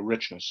historical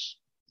richness.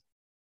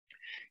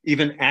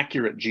 Even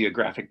accurate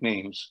geographic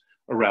names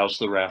arouse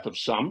the wrath of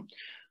some.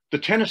 The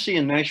Tennessee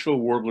and Nashville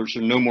warblers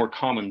are no more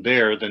common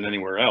there than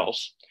anywhere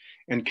else,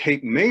 and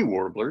Cape May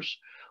warblers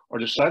are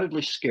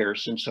decidedly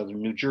scarce in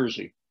southern New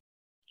Jersey.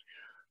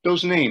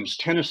 Those names,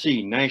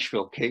 Tennessee,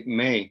 Nashville, Cape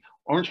May,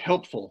 aren't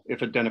helpful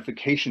if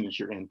identification is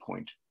your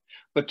endpoint.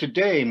 But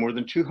today, more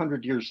than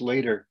 200 years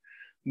later,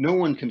 no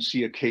one can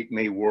see a Cape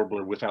May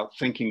warbler without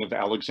thinking of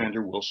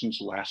Alexander Wilson's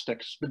last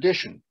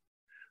expedition,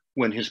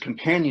 when his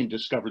companion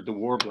discovered the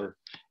warbler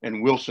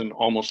and Wilson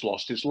almost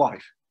lost his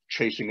life,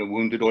 chasing a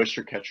wounded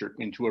oyster catcher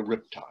into a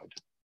riptide.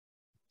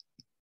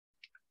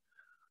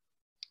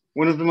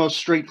 One of the most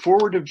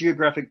straightforward of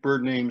geographic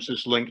bird names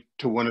is linked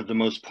to one of the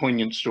most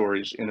poignant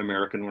stories in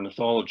American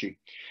ornithology.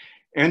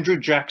 Andrew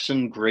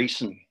Jackson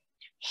Grayson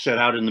set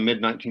out in the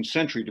mid-19th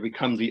century to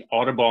become the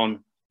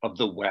Audubon of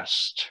the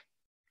West.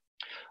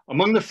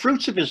 Among the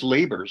fruits of his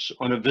labors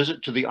on a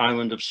visit to the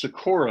island of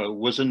Socorro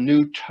was a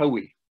new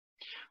towhee,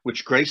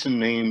 which Grayson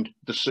named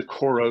the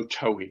Socorro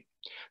towhee.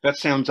 That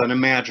sounds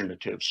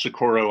unimaginative,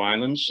 Socorro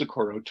Island,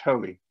 Socorro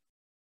towhee.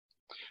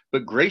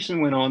 But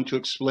Grayson went on to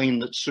explain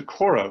that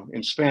socorro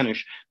in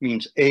Spanish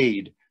means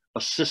aid,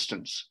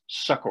 assistance,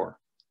 succor,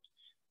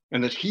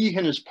 and that he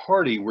and his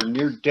party were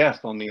near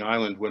death on the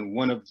island when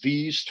one of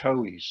these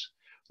towhees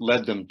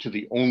led them to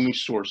the only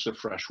source of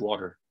fresh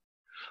water.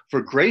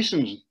 For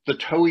Grayson, the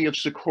towhee of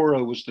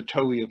Socorro was the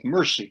towhee of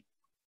mercy.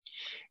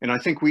 And I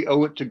think we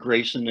owe it to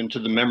Grayson and to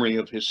the memory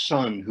of his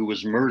son, who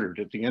was murdered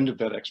at the end of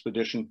that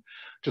expedition,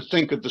 to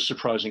think of the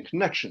surprising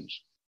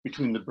connections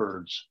between the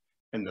birds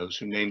and those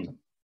who named them.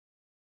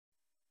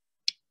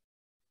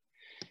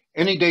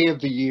 Any day of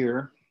the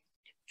year,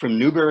 from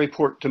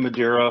Newburyport to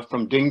Madeira,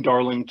 from Ding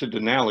Darling to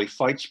Denali,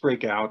 fights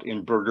break out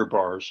in birder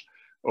bars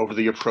over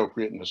the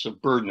appropriateness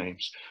of bird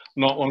names.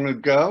 Not long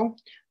ago,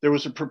 there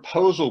was a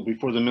proposal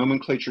before the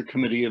Nomenclature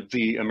Committee of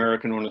the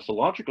American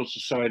Ornithological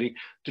Society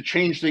to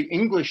change the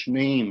English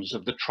names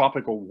of the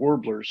tropical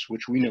warblers,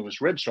 which we know as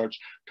redstarts,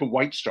 to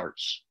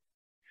whitestarts.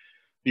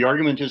 The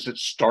argument is that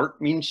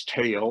start means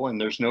tail, and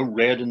there's no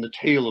red in the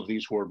tail of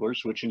these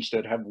warblers, which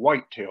instead have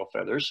white tail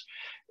feathers.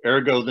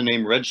 Ergo, the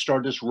name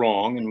redstart is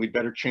wrong, and we'd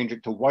better change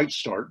it to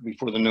whitestart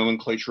before the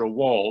nomenclatural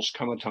walls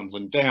come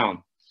a-tumbling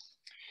down.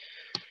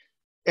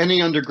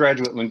 Any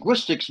undergraduate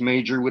linguistics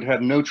major would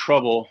have no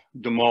trouble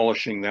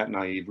demolishing that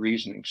naive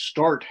reasoning.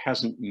 Start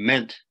hasn't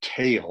meant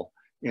tail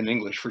in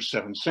English for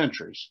 7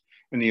 centuries,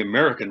 and the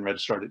American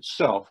redstart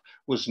itself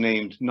was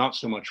named not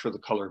so much for the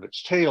color of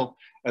its tail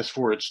as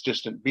for its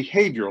distant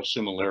behavioral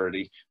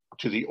similarity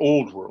to the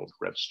old world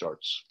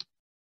redstarts.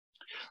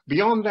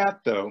 Beyond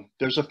that, though,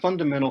 there's a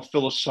fundamental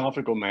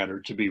philosophical matter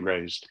to be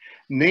raised.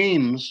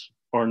 Names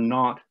are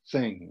not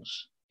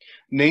things.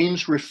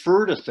 Names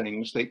refer to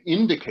things, they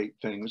indicate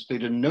things, they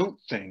denote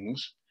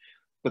things,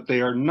 but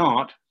they are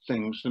not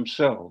things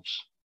themselves.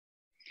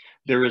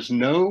 There is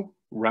no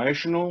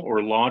rational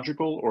or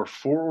logical or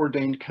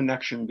foreordained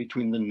connection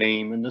between the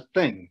name and the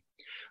thing.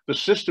 The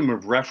system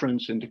of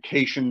reference,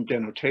 indication,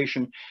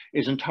 denotation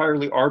is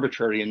entirely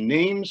arbitrary, and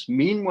names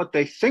mean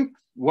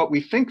what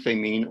we think they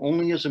mean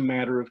only as a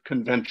matter of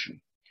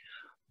convention.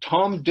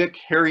 Tom, Dick,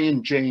 Harry,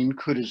 and Jane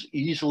could as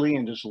easily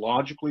and as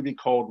logically be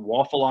called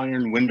waffle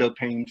iron, window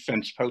pane,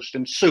 fence post,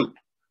 and soup.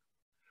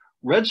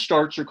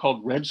 Redstarts are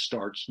called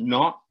redstarts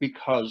not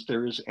because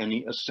there is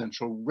any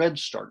essential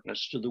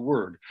redstartness to the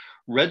word.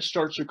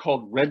 Redstarts are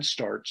called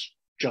redstarts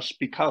just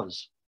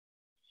because.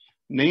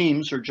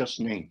 Names are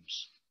just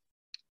names.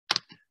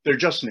 They're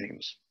just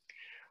names.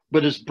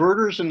 But as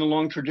birders in the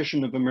long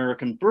tradition of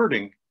American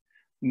birding,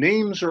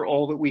 names are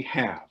all that we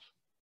have.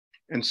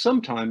 And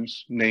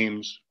sometimes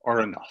names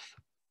are enough.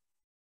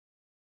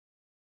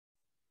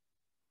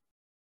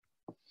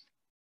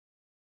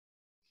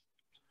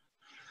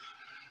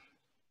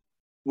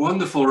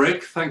 Wonderful,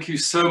 Rick. Thank you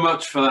so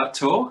much for that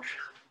talk.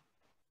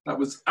 That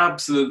was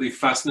absolutely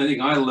fascinating.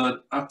 I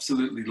learned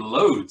absolutely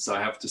loads,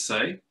 I have to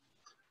say.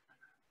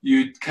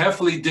 You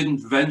carefully didn't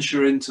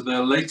venture into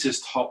the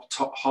latest hot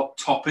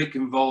topic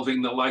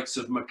involving the likes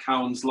of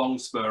McCown's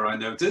longspur, I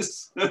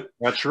noticed.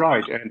 That's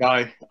right. And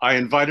I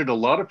invited a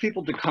lot of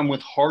people to come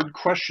with hard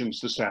questions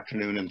this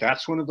afternoon, and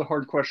that's one of the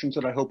hard questions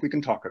that I hope we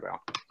can talk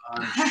about.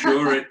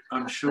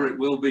 I'm sure it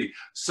will be.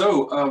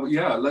 So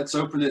yeah, let's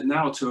open it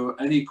now to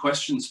any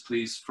questions,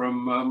 please,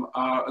 from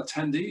our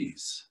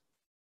attendees.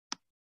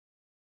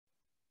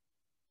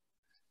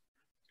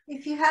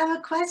 If you have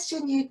a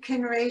question, you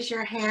can raise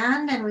your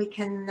hand and we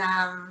can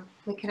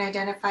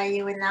identify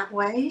you in that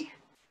way.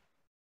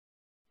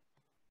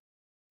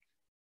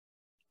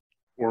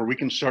 Or we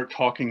can start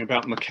talking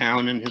about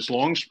McCown and his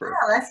longspur.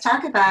 Oh, let's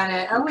talk about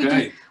it. Oh,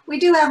 Okay. we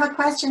do have a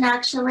question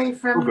actually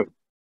from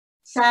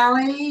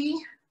Sally.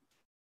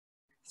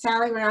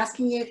 Sally, we're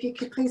asking you if you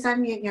could please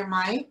unmute your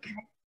mic.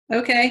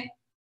 Okay.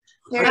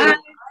 Hi,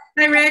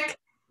 Rick.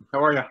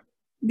 How are you?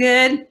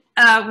 Good.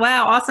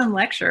 Wow, awesome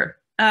lecture.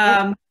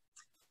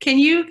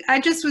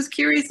 I just was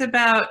curious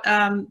about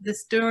the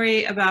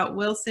story about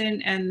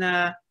Wilson and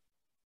the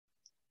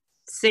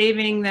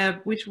saving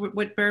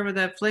what bird with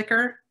the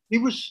flicker? He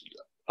was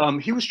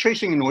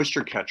chasing an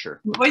oyster catcher.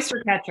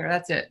 Oyster catcher,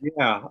 that's it.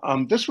 Yeah,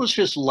 this was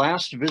his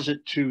last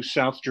visit to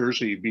South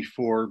Jersey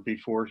before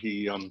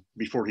he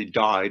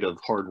died of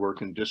hard work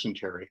and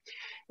dysentery.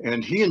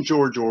 And he and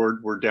George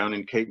Ord were down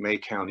in Cape May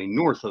County,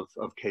 north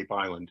of Cape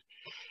Island.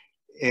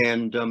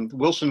 And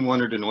Wilson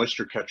wanted an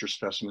oyster catcher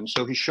specimen,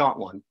 so he shot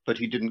one, but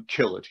he didn't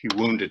kill it. He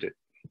wounded it.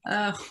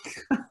 Oh.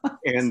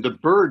 And the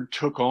bird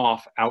took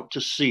off out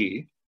to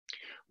sea.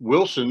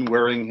 Wilson,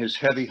 wearing his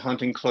heavy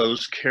hunting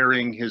clothes,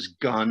 carrying his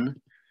gun,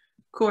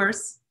 Of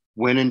course.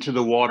 went into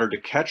the water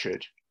to catch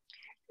it.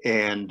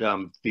 And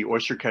the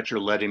oyster catcher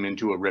led him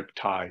into a rip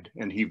tide,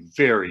 and he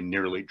very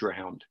nearly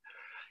drowned.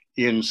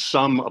 In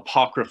some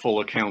apocryphal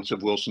accounts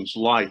of Wilson's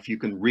life, you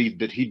can read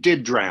that he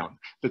did drown,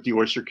 that the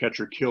oyster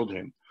catcher killed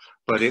him.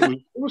 But it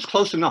was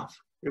close enough.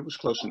 It was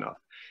close enough.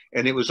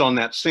 And it was on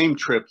that same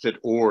trip that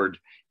Ord,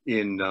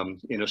 in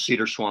a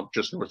cedar swamp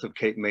just north of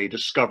Cape May,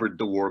 discovered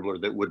the warbler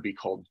that would be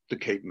called the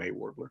Cape May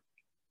warbler.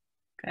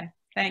 Okay,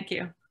 thank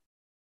you.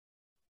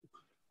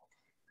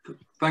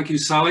 Thank you,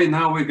 Sally.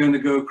 Now we're going to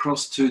go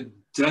across to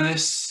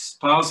Dennis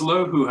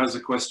Parslow, who has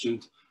a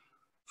question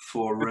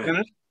for Rick.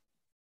 Dennis?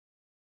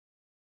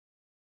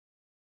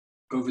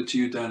 Over to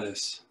you,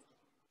 Dennis.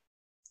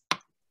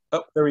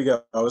 Oh, there we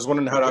go. I was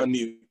wondering how to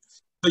unmute.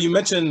 So you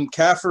mentioned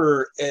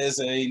Kaffir as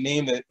a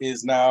name that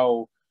is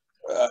now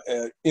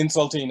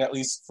insulting, at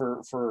least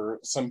for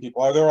some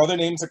people. Are there other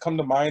names that come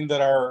to mind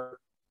that are,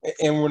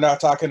 and we're not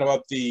talking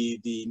about the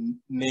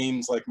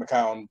names like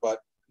McCown, but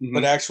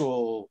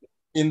actual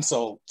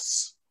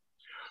insults,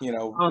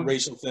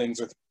 racial things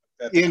or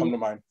that come to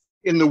mind?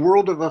 In the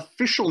world of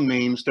official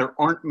names, there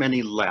aren't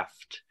many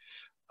left.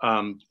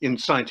 In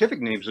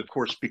scientific names, of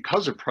course,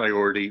 because of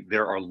priority,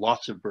 there are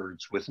lots of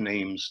birds with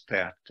names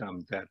that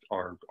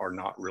are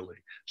not really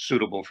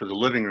suitable for the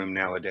living room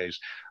nowadays.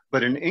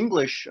 But in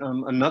English,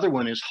 another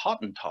one is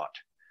Hottentot.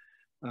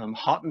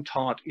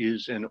 Hottentot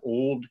is an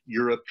old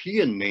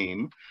European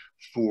name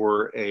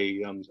for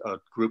a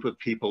group of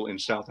people in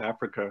South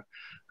Africa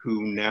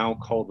who now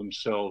call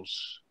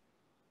themselves,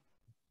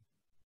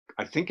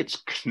 I think it's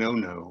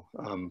Knono.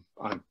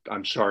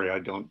 I'm sorry, I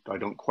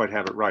don't quite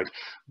have it right,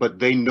 but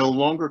they no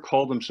longer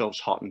call themselves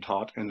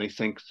Hottentot, and they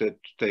think that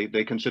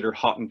they consider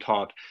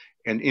Hottentot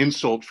an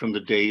insult from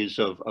the days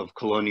of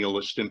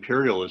colonialist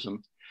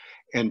imperialism.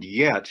 And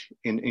yet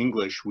in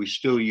English, we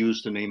still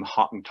use the name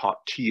Hottentot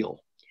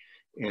teal.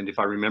 And if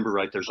I remember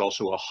right, there's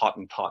also a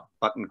Hottentot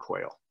button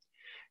quail.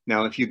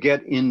 Now, if you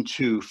get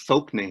into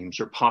folk names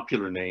or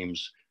popular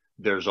names,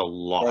 there's a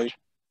lot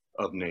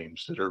of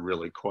names that are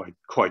really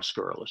quite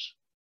scurrilous.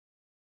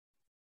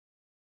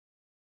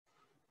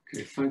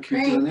 Okay, thank you,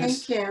 great,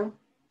 Dennis. thank you.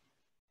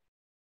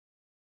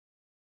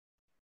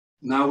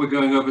 Now we're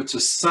going over to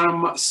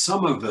Sam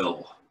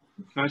Somerville.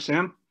 Hi,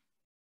 Sam.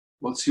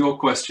 What's your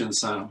question,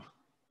 Sam?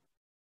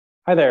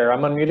 Hi there,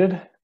 I'm unmuted.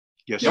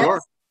 Yes, you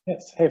are.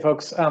 Yes, hey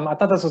folks. I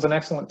thought this was an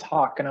excellent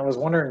talk, and I was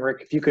wondering,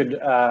 Rick, if you could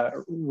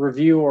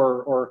review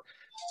or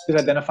could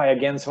identify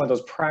again some of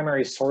those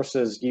primary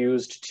sources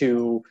used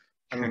to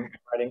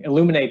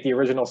illuminate the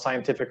original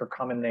scientific or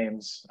common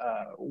names.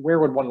 Where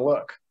would one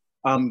look?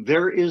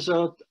 There is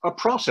a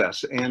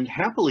process, and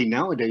happily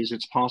nowadays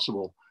it's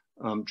possible.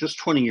 Just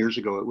 20 years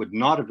ago, it would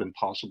not have been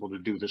possible to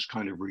do this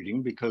kind of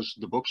reading because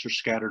the books are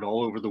scattered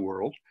all over the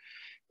world.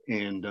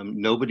 And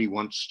nobody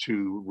wants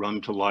to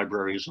run to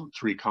libraries on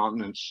 3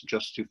 continents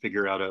just to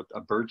figure out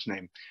a bird's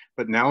name.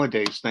 But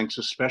nowadays, thanks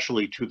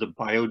especially to the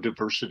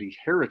Biodiversity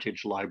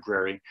Heritage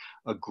Library,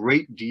 a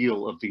great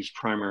deal of these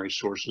primary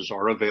sources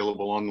are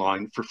available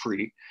online for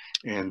free.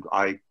 And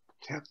I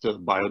have the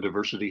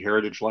Biodiversity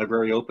Heritage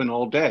Library open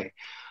all day.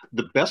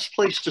 The best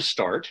place to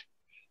start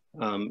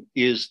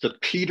is the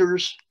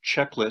Peters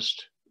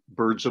Checklist,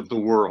 Birds of the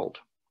World.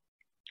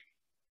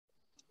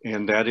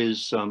 And that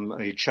is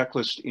a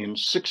checklist in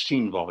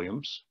 16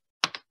 volumes.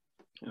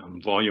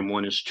 Volume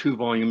 1 is 2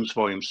 volumes.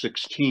 Volume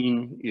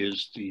 16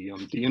 is the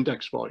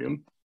index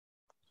volume.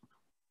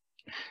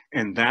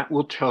 And that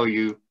will tell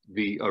you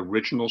the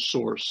original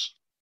source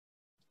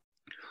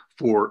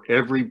for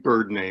every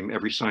bird name,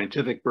 every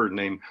scientific bird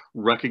name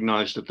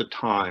recognized at the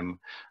time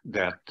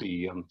that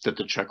the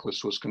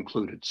checklist was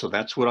concluded. So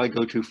that's what I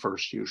go to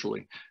first,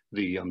 usually,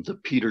 the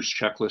Peters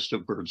Checklist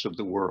of Birds of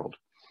the World.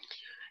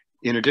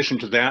 In addition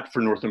to that, for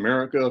North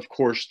America, of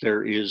course,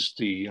 there is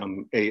the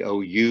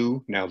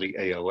AOU, now the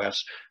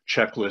AOS,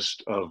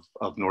 checklist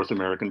of North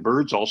American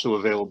birds, also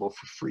available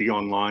for free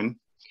online.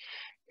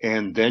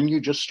 And then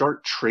you just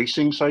start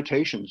tracing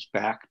citations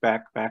back.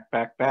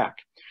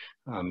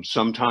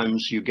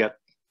 Sometimes you get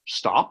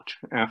stopped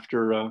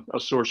after a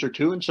source or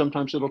two, and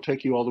sometimes it'll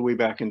take you all the way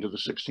back into the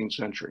 16th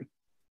century.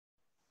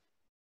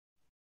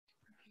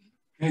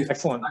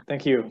 Excellent,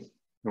 thank you.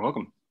 You're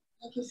welcome.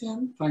 Thank you,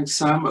 Sam. Thanks,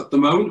 Sam. At the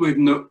moment, we've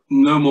no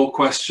more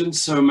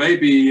questions. So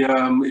maybe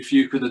if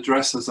you could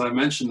address, as I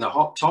mentioned, the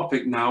hot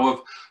topic now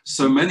of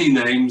so many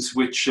names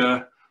which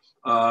are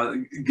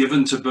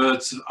given to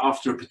birds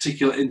after a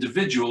particular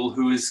individual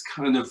who is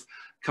kind of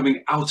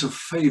coming out of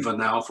favor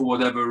now for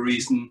whatever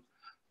reason,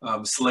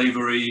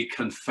 slavery,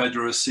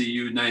 confederacy,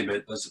 you name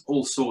it. There's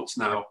all sorts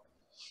now.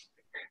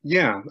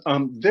 Yeah,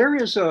 there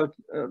is a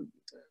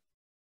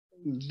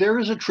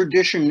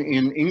tradition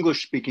in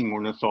English-speaking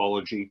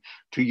ornithology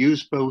to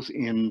use both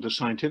in the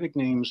scientific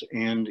names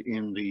and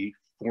in the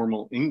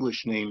formal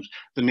English names,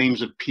 the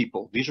names of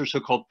people. These are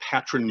so-called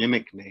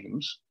patronymic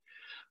names.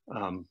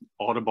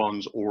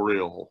 Audubon's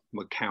oriole,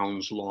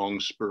 McCown's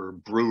longspur,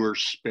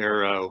 Brewer's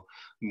sparrow,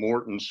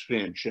 Morton's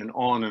finch, and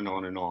on and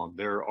on and on.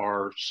 There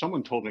are,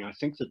 someone told me, I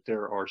think that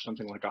there are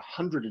something like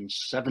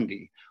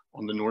 170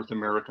 on the North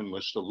American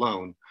list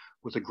alone,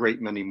 with a great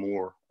many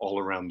more all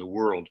around the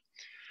world.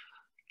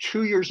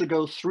 2 years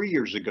ago, 3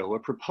 years ago, a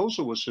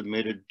proposal was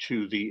submitted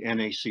to the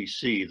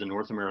NACC, the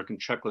North American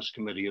Checklist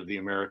Committee of the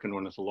American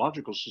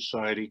Ornithological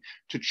Society,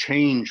 to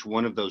change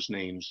one of those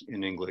names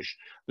in English,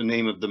 the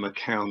name of the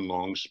McCown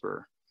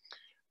longspur.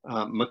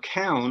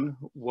 McCown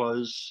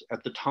was,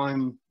 at the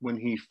time when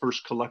he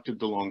first collected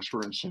the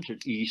longspur and sent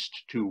it east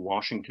to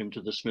Washington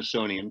to the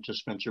Smithsonian, to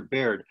Spencer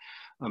Baird,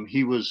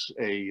 he was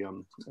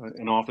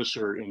an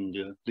officer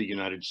in the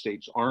United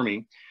States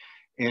Army.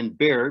 And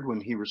Baird,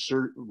 when he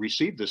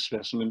received this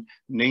specimen,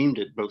 named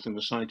it both in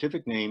the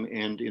scientific name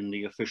and in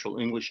the official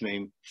English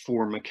name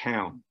for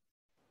McCown.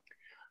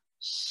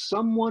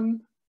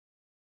 Someone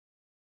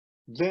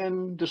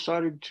then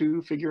decided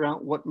to figure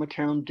out what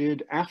McCown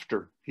did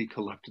after he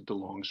collected the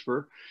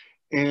longspur,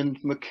 and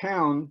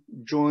McCown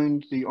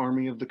joined the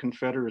Army of the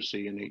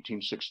Confederacy in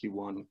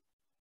 1861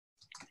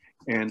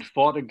 and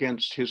fought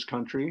against his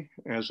country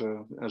as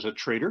a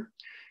traitor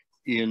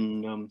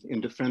in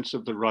defense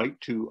of the right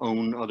to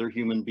own other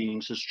human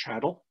beings as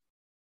chattel,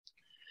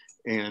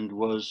 and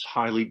was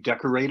highly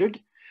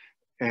decorated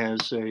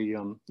as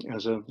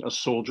a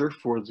soldier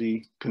for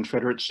the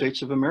Confederate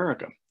States of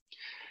America.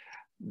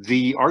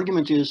 The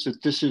argument is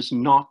that this is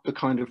not the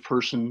kind of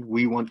person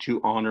we want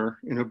to honor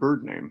in a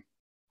bird name.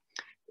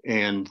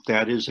 And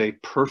that is a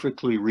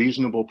perfectly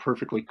reasonable,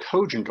 perfectly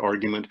cogent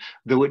argument,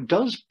 though it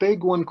does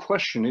beg one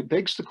question. It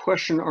begs the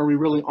question, are we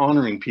really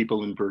honoring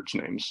people in birds'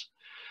 names?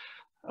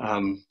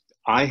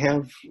 I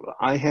have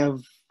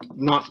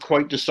not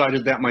quite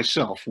decided that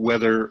myself,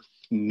 whether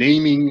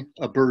naming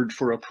a bird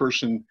for a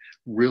person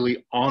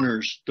really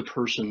honors the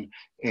person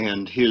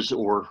and his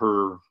or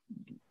her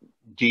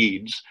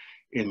deeds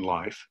in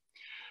life.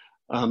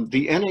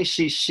 The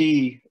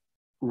NACC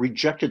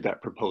rejected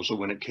that proposal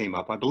when it came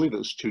up. I believe it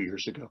was 2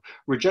 years ago.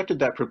 Rejected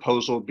that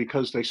proposal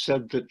because they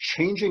said that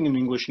changing an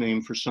English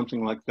name for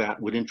something like that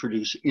would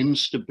introduce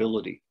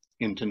instability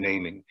into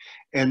naming.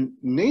 And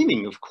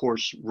naming, of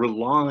course,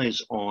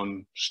 relies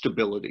on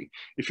stability.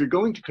 If you're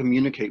going to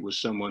communicate with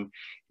someone,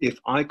 if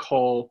I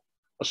call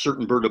a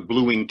certain bird a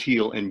blue-winged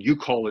teal and you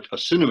call it a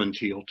cinnamon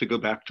teal, to go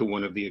back to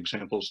one of the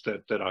examples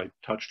that I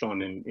touched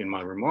on in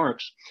my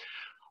remarks,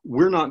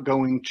 we're not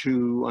going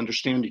to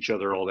understand each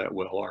other all that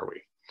well, are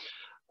we?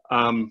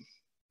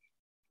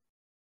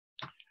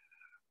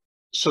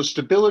 So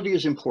stability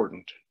is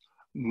important.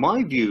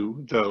 My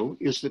view, though,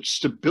 is that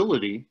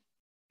stability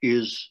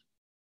is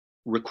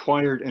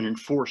required and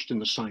enforced in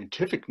the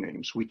scientific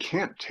names. We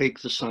can't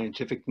take the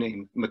scientific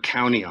name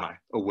McCownii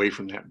away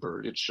from that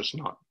bird. It's just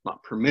not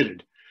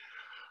permitted.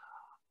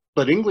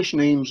 But English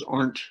names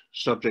aren't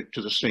subject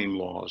to the same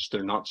laws.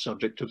 They're not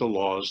subject to the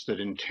laws that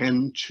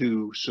intend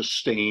to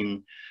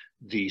sustain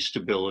the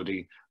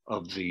stability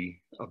the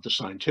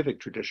scientific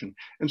tradition.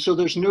 And so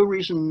there's no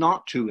reason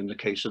not to, in the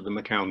case of the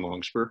Macoun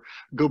longspur,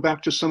 go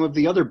back to some of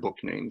the other book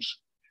names.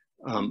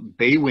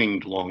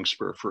 Bay-winged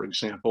longspur, for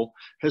example,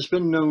 has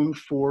been known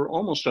for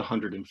almost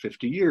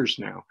 150 years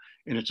now.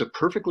 And it's a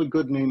perfectly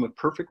good name, a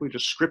perfectly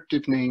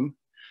descriptive name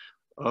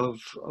of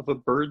a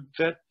bird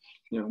that,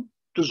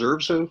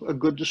 deserves a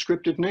good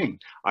descriptive name.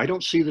 I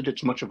don't see that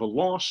it's much of a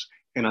loss,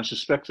 and I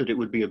suspect that it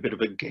would be a bit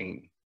of a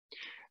gain.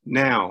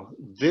 Now,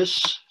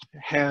 this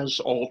has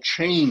all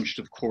changed,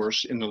 of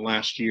course, in the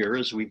last year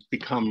as we've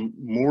become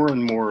more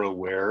and more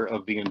aware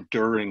of the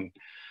enduring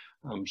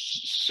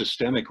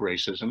systemic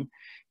racism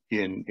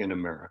in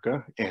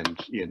America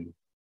and in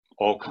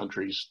all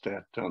countries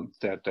that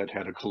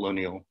had a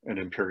colonial and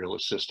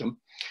imperialist system.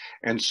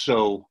 And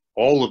so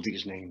all of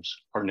these names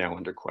are now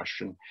under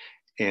question.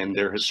 And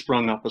there has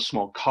sprung up a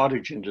small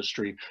cottage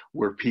industry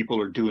where people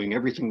are doing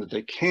everything that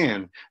they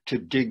can to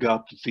dig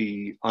up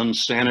the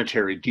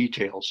unsanitary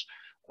details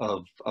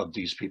of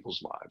these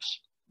people's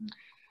lives.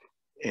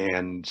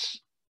 And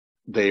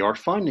they are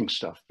finding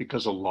stuff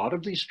because a lot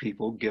of these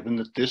people, given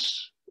that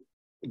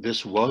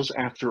this was,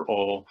 after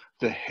all,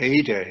 the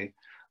heyday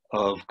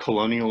of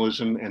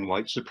colonialism and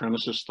white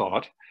supremacist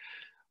thought,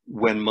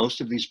 when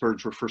most of these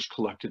birds were first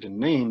collected and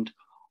named,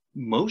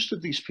 most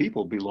of these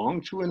people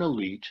belonged to an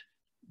elite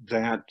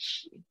that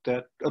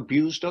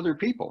abused other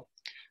people.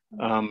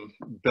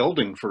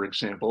 Belding, for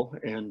example,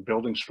 and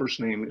Belding's first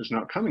name is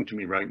not coming to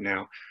me right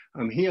now.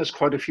 He has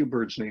quite a few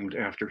birds named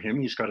after him.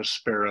 He's got a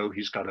sparrow,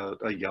 he's got a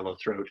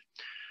yellowthroat.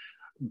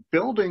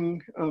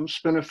 Belding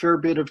spent a fair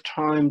bit of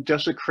time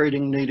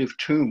desecrating native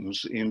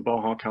tombs in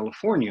Baja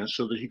California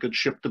so that he could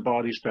ship the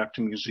bodies back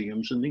to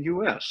museums in the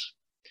US.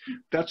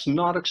 That's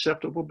not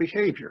acceptable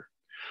behavior.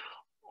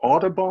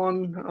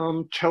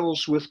 Audubon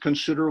tells with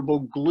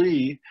considerable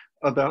glee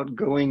about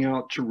going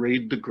out to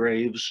raid the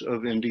graves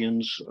of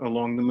Indians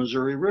along the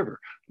Missouri River.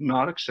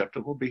 Not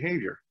acceptable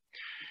behavior.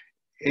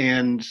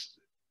 And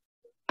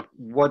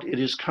what it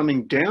is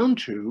coming down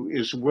to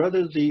is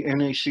whether the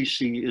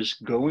NACC is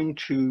going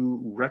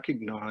to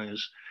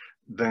recognize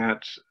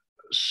that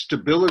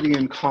stability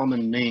in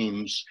common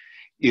names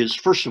is,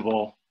 first of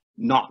all,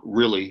 not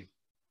really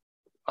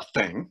a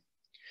thing.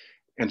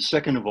 And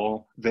second of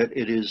all, that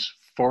it is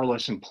far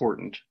less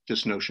important,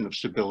 this notion of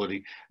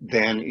stability,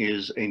 than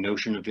is a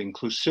notion of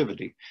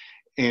inclusivity.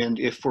 And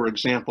if, for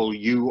example,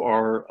 you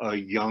are a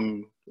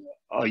young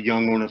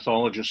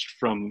ornithologist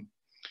from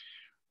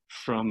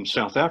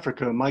South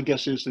Africa, my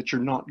guess is that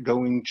you're not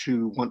going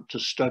to want to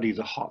study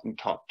the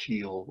Hottentot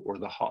teal or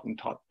the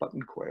Hottentot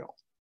button quail.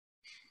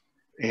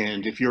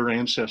 And if your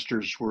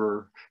ancestors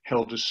were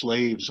held as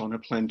slaves on a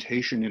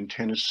plantation in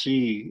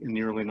Tennessee in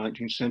the early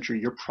 19th century,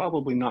 you're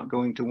probably not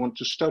going to want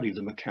to study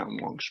the Macoun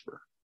longspur.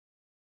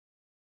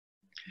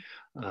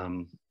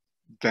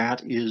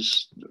 That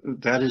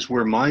is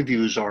where my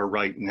views are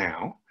right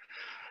now.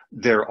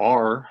 There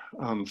are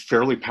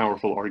fairly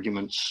powerful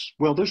arguments.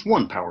 Well, there's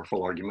one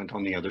powerful argument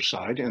on the other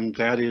side, and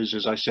that is,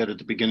 as I said at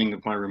the beginning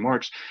of my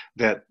remarks,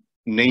 that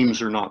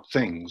names are not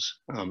things.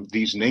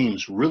 These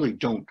names really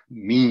don't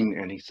mean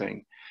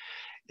anything.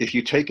 If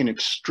you take an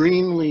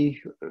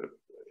extremely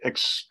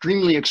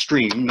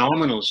extreme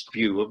nominalist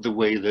view of the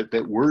way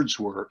that words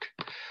work,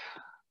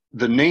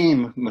 the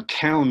name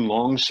Macoun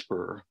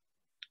longspur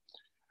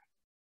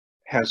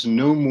has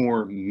no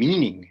more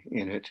meaning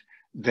in it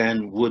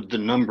than would the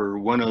number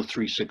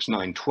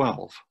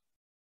 1036912.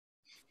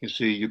 You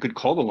see, you could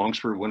call the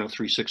longspur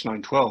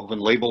 1036912 and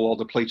label all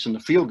the plates in the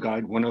field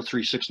guide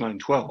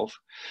 1036912,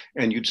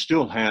 and you'd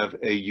still have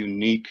a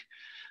unique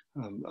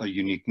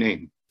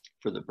name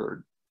for the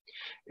bird.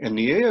 And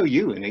the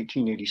AOU in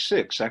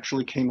 1886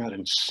 actually came out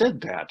and said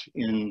that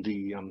in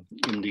the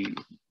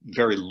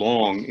very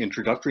long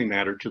introductory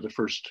matter to the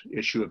first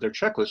issue of their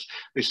checklist.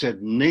 They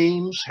said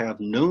names have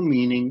no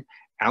meaning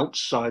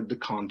outside the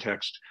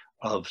context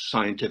of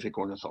scientific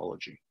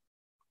ornithology,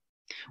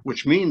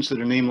 which means that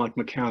a name like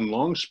Macoun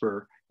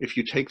longspur, if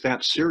you take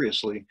that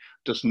seriously,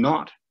 does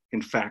not,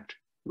 in fact,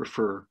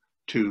 refer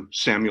to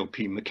Samuel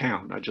P.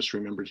 Macoun. I just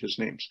remembered his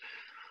names.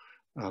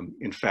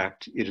 In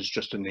fact, it is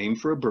just a name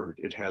for a bird.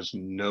 It has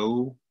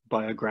no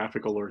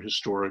biographical or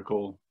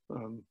historical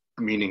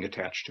meaning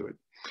attached to it.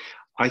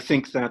 I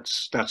think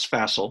that's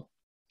facile,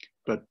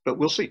 but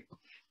we'll see.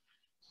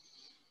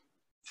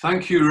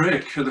 Thank you,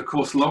 Rick. And of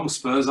course,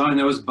 longspurs I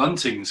know as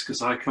buntings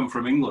because I come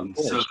from England.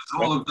 So there's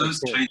all of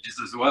those changes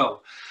as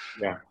well.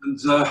 Yeah. And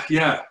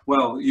yeah,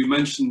 well, you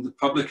mentioned the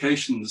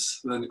publications.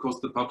 Then, of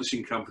course, the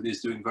publishing company is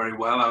doing very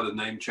well out of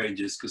name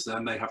changes because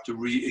then they have to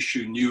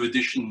reissue new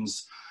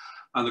editions.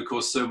 And of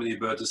course, so many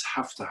birders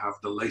have to have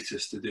the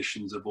latest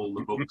editions of all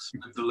the books.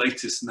 The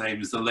latest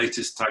names, the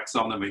latest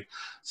taxonomy.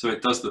 So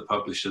it does the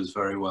publishers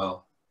very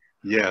well.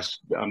 Yes,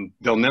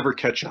 they'll never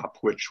catch up,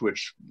 which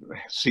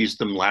sees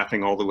them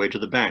laughing all the way to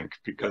the bank,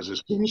 because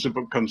as soon as the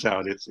book comes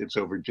out, it's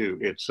overdue.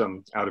 It's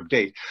out of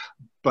date.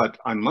 But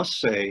I must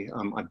say,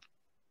 I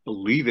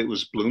believe it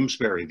was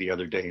Bloomsbury the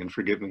other day, and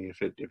forgive me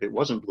if it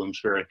wasn't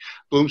Bloomsbury.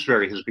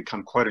 Bloomsbury has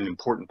become quite an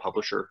important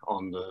publisher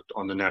on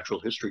the natural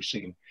history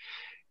scene.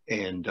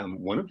 And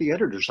one of the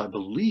editors, I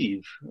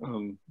believe,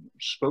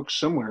 spoke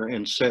somewhere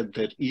and said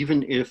that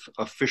even if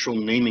official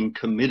naming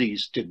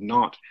committees did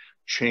not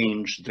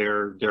change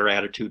their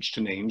attitudes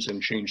to names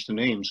and change the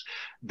names,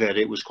 that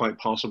it was quite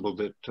possible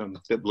that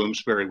that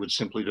Bloomsbury would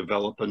simply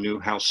develop a new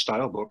house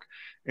style book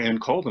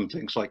and call them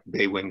things like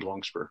bay-winged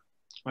longspur.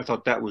 I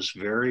thought that was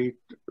very,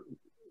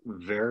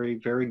 very,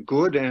 very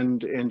good,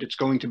 and it's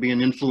going to be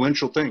an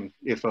influential thing.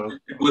 If a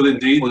it will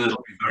indeed, and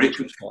it'll be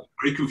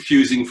very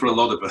confusing for a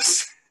lot of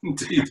us.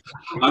 Indeed,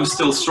 I'm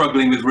still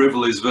struggling with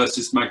Rivolies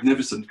versus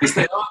Magnificent, because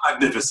they are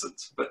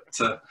magnificent. But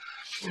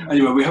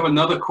anyway, we have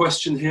another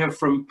question here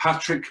from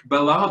Patrick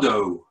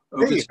Bellardo.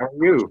 Hey, how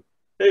are you?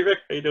 Hey Rick,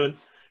 how you doing?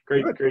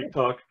 Great, great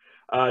talk.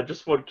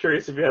 Just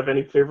curious if you have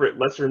any favorite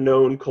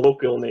lesser-known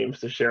colloquial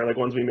names to share, like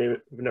ones we may have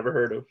never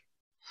heard of.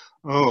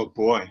 Oh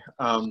boy.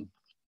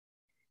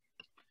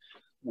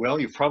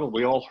 Well, you've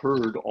probably all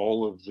heard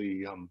all of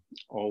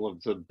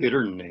the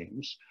bittern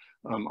names.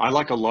 I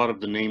like a lot of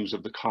the names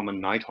of the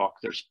common nighthawk.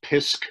 There's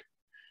Pisk.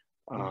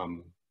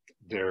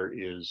 There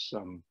is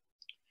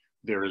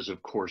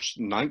of course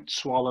night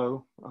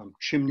swallow,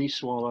 chimney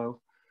swallow,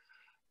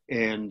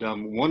 and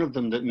one of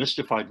them that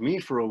mystified me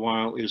for a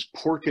while is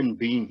pork and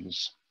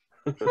beans.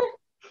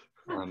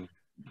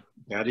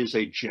 That is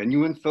a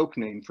genuine folk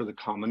name for the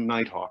common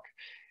nighthawk,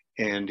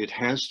 and it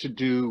has to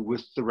do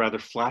with the rather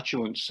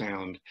flatulent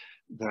sound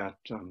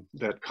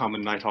that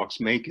common nighthawks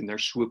make in their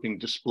swooping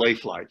display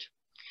flight.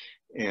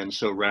 And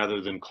so rather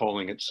than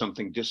calling it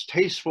something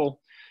distasteful,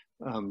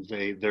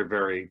 they're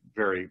very,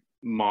 very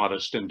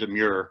modest and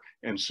demure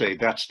and say,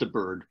 that's the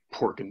bird,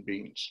 pork and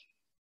beans.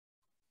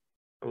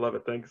 I love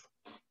it, thanks.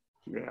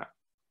 Yeah.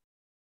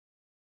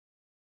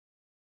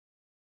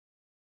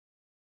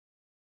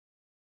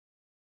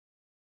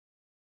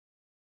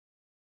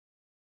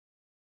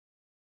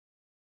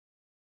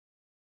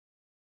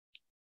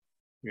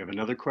 We have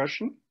another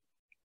question.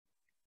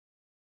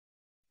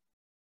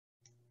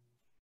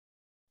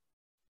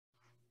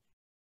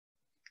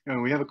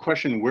 We have a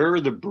question, where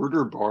are the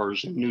birder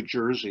bars in New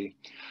Jersey?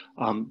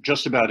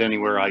 Just about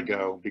anywhere I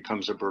go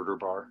becomes a birder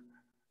bar.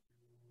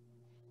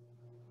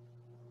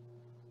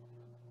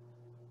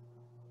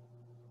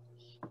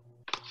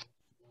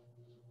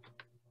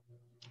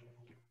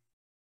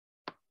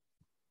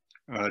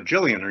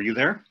 Jillian, are you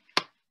there?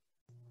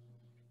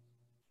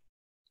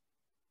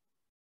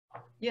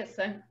 Yes,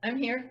 I'm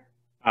here.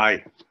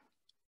 Hi.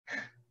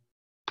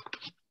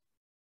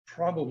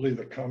 Probably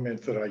the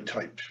comment that I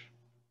typed.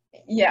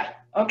 Yeah,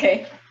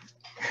 okay.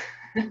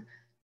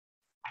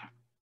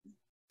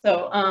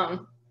 So,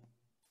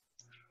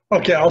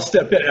 Okay, I'll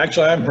step in.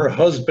 Actually, I'm her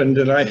husband,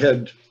 and I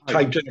had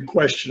typed in a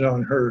question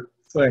on her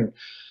thing.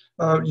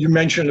 You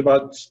mentioned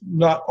about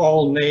not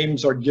all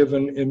names are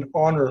given in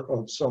honor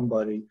of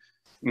somebody.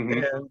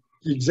 Mm-hmm. And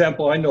the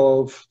example I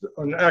know of,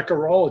 an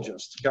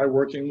acarologist, a guy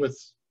working with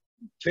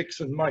ticks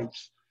and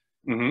mites,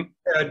 Mm-hmm.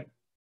 had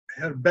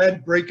a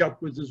bad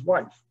breakup with his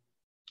wife.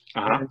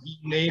 Uh-huh. And he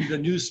named a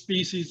new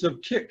species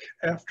of tick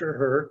after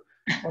her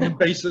on the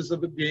basis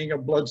of it being a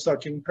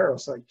blood-sucking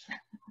parasite.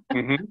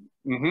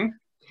 Mm-hmm. Mm-hmm.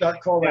 Not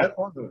call that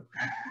honor.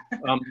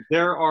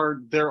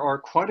 There are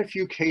quite a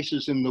few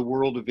cases in the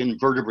world of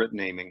invertebrate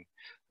naming.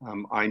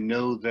 I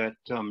know that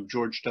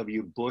George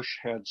W. Bush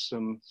had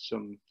some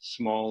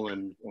small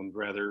and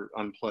rather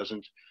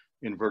unpleasant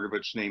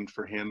invertebrates named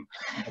for him.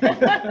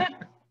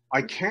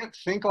 I can't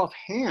think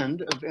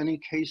offhand of any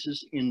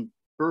cases in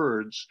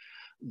birds,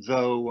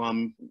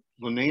 though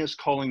Linnaeus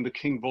calling the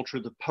king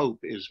vulture the Pope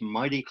is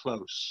mighty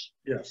close.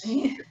 Yes.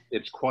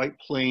 It's quite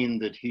plain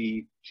that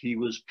he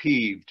was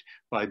peeved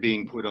by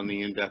being put on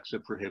the index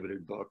of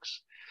prohibited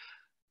books.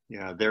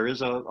 Yeah, there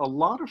is a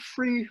lot of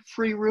free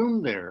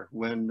room there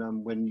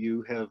when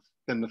you have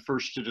been the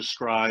first to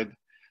describe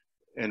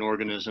an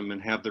organism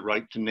and have the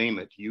right to name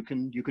it. You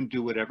can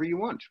do whatever you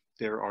want.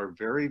 There are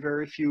very,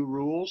 very few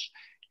rules,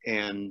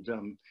 and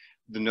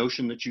the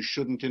notion that you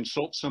shouldn't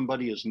insult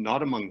somebody is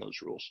not among those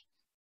rules.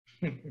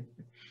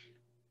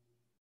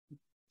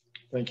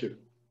 Thank you.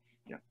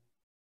 Yeah.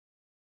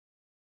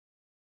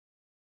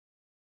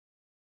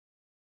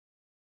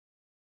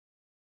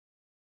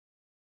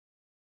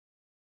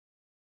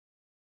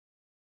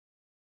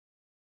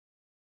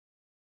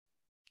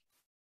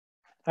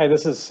 Hi,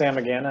 this is Sam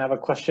again. I have a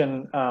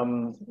question.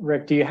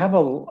 Rick, do you have a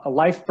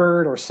life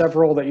bird or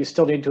several that you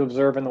still need to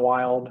observe in the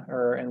wild?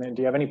 And then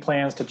do you have any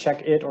plans to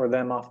check it or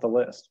them off the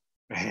list?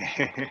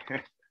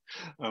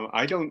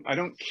 I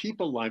don't keep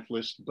a life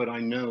list, but I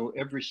know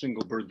every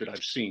single bird that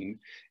I've seen,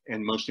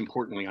 and most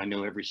importantly, I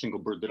know every single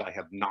bird that I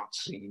have not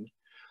seen.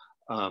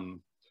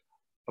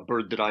 A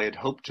bird that I had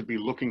hoped to be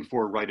looking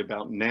for right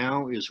about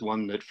now is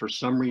one that for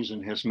some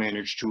reason has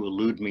managed to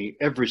elude me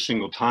every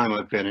single time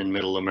I've been in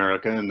Middle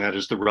America, and that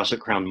is the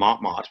russet-crowned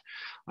motmot.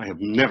 I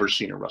have never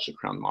seen a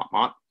russet-crowned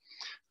motmot.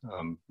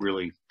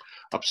 Really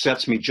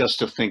upsets me just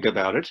to think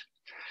about it.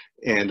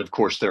 And of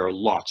course, there are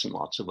lots and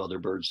lots of other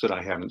birds that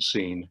I haven't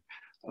seen.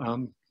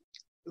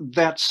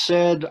 That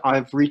said,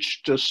 I've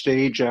reached a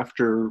stage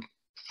after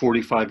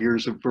 45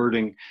 years of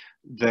birding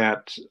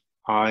that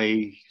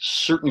I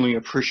certainly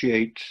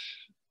appreciate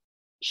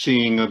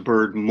seeing a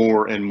bird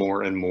more and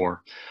more and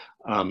more.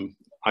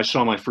 I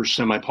saw my first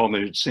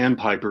semi-palmated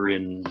sandpiper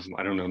in,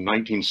 I don't know,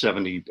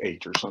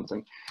 1978 or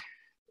something.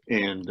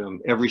 And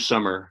every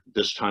summer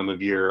this time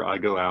of year, I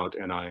go out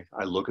and I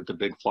look at the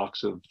big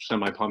flocks of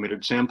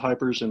semi-palmated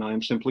sandpipers, and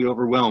I'm simply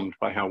overwhelmed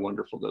by how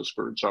wonderful those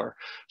birds are.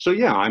 So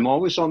yeah, I'm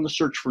always on the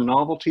search for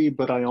novelty,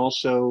 but I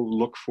also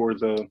look for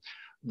the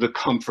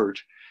comfort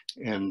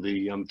and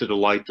the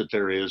delight that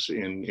there is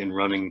in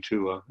running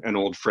to an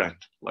old friend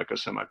like a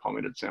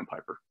semi-palmated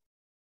sandpiper.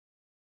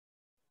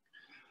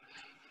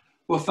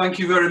 Well, thank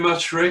you very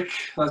much, Rick.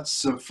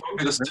 That's a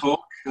fabulous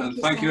talk. And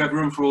thank you,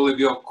 everyone, for all of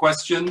your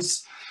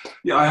questions.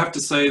 Yeah, I have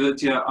to say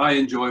that, yeah, I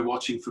enjoy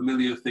watching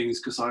familiar things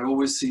because I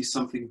always see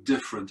something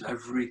different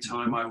every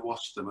time I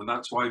watch them. And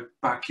that's why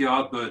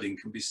backyard birding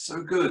can be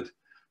so good,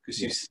 because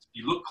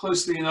you look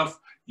closely enough,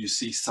 you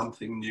see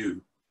something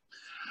new.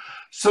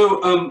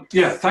 So,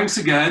 yeah, thanks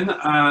again.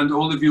 And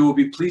all of you will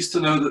be pleased to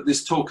know that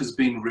this talk has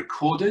been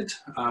recorded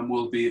and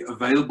will be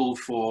available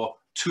for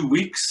 2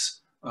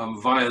 weeks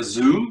via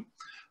Zoom.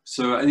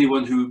 So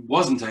anyone who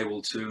wasn't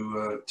able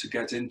to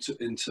get into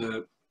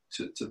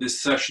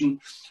this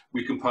session,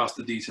 we can pass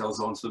the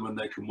details on to them and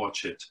they can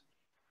watch it.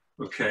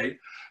 Okay.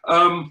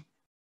 Our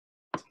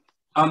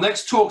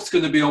next talk is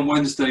going to be on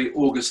Wednesday,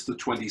 August the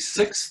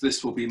 26th.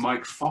 This will be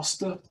Mike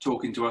Foster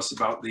talking to us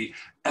about the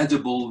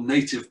edible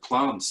native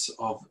plants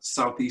of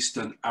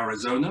southeastern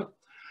Arizona.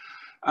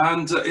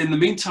 And in the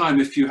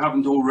meantime, if you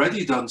haven't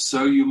already done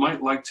so, you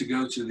might like to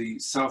go to the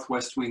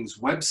Southwest Wings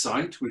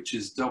website, which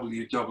is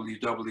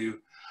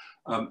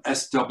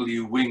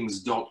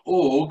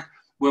www.swwings.org,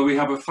 where we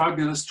have a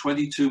fabulous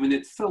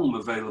 22-minute film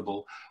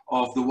available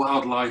of the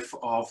wildlife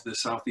of the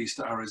Southeast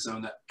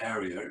Arizona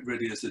area. It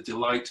really is a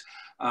delight,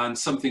 and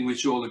something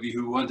which all of you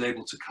who weren't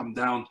able to come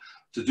down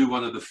to do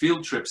one of the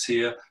field trips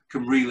here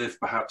can relive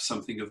perhaps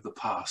something of the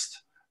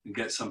past and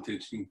get something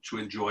to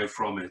enjoy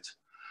from it.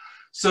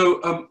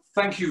 So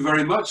thank you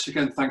very much.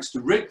 Again, thanks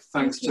to Rick,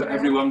 thanks to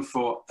everyone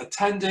for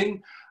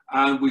attending,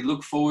 and we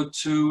look forward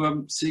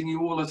to seeing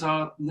you all at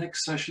our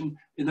next session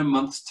in a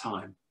month's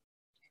time.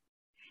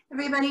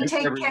 Everybody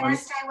take care,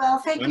 stay well.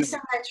 Thank you so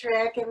much,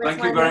 Rick. It was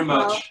Thank you very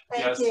much.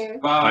 Thank you.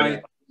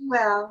 Bye.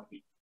 Well.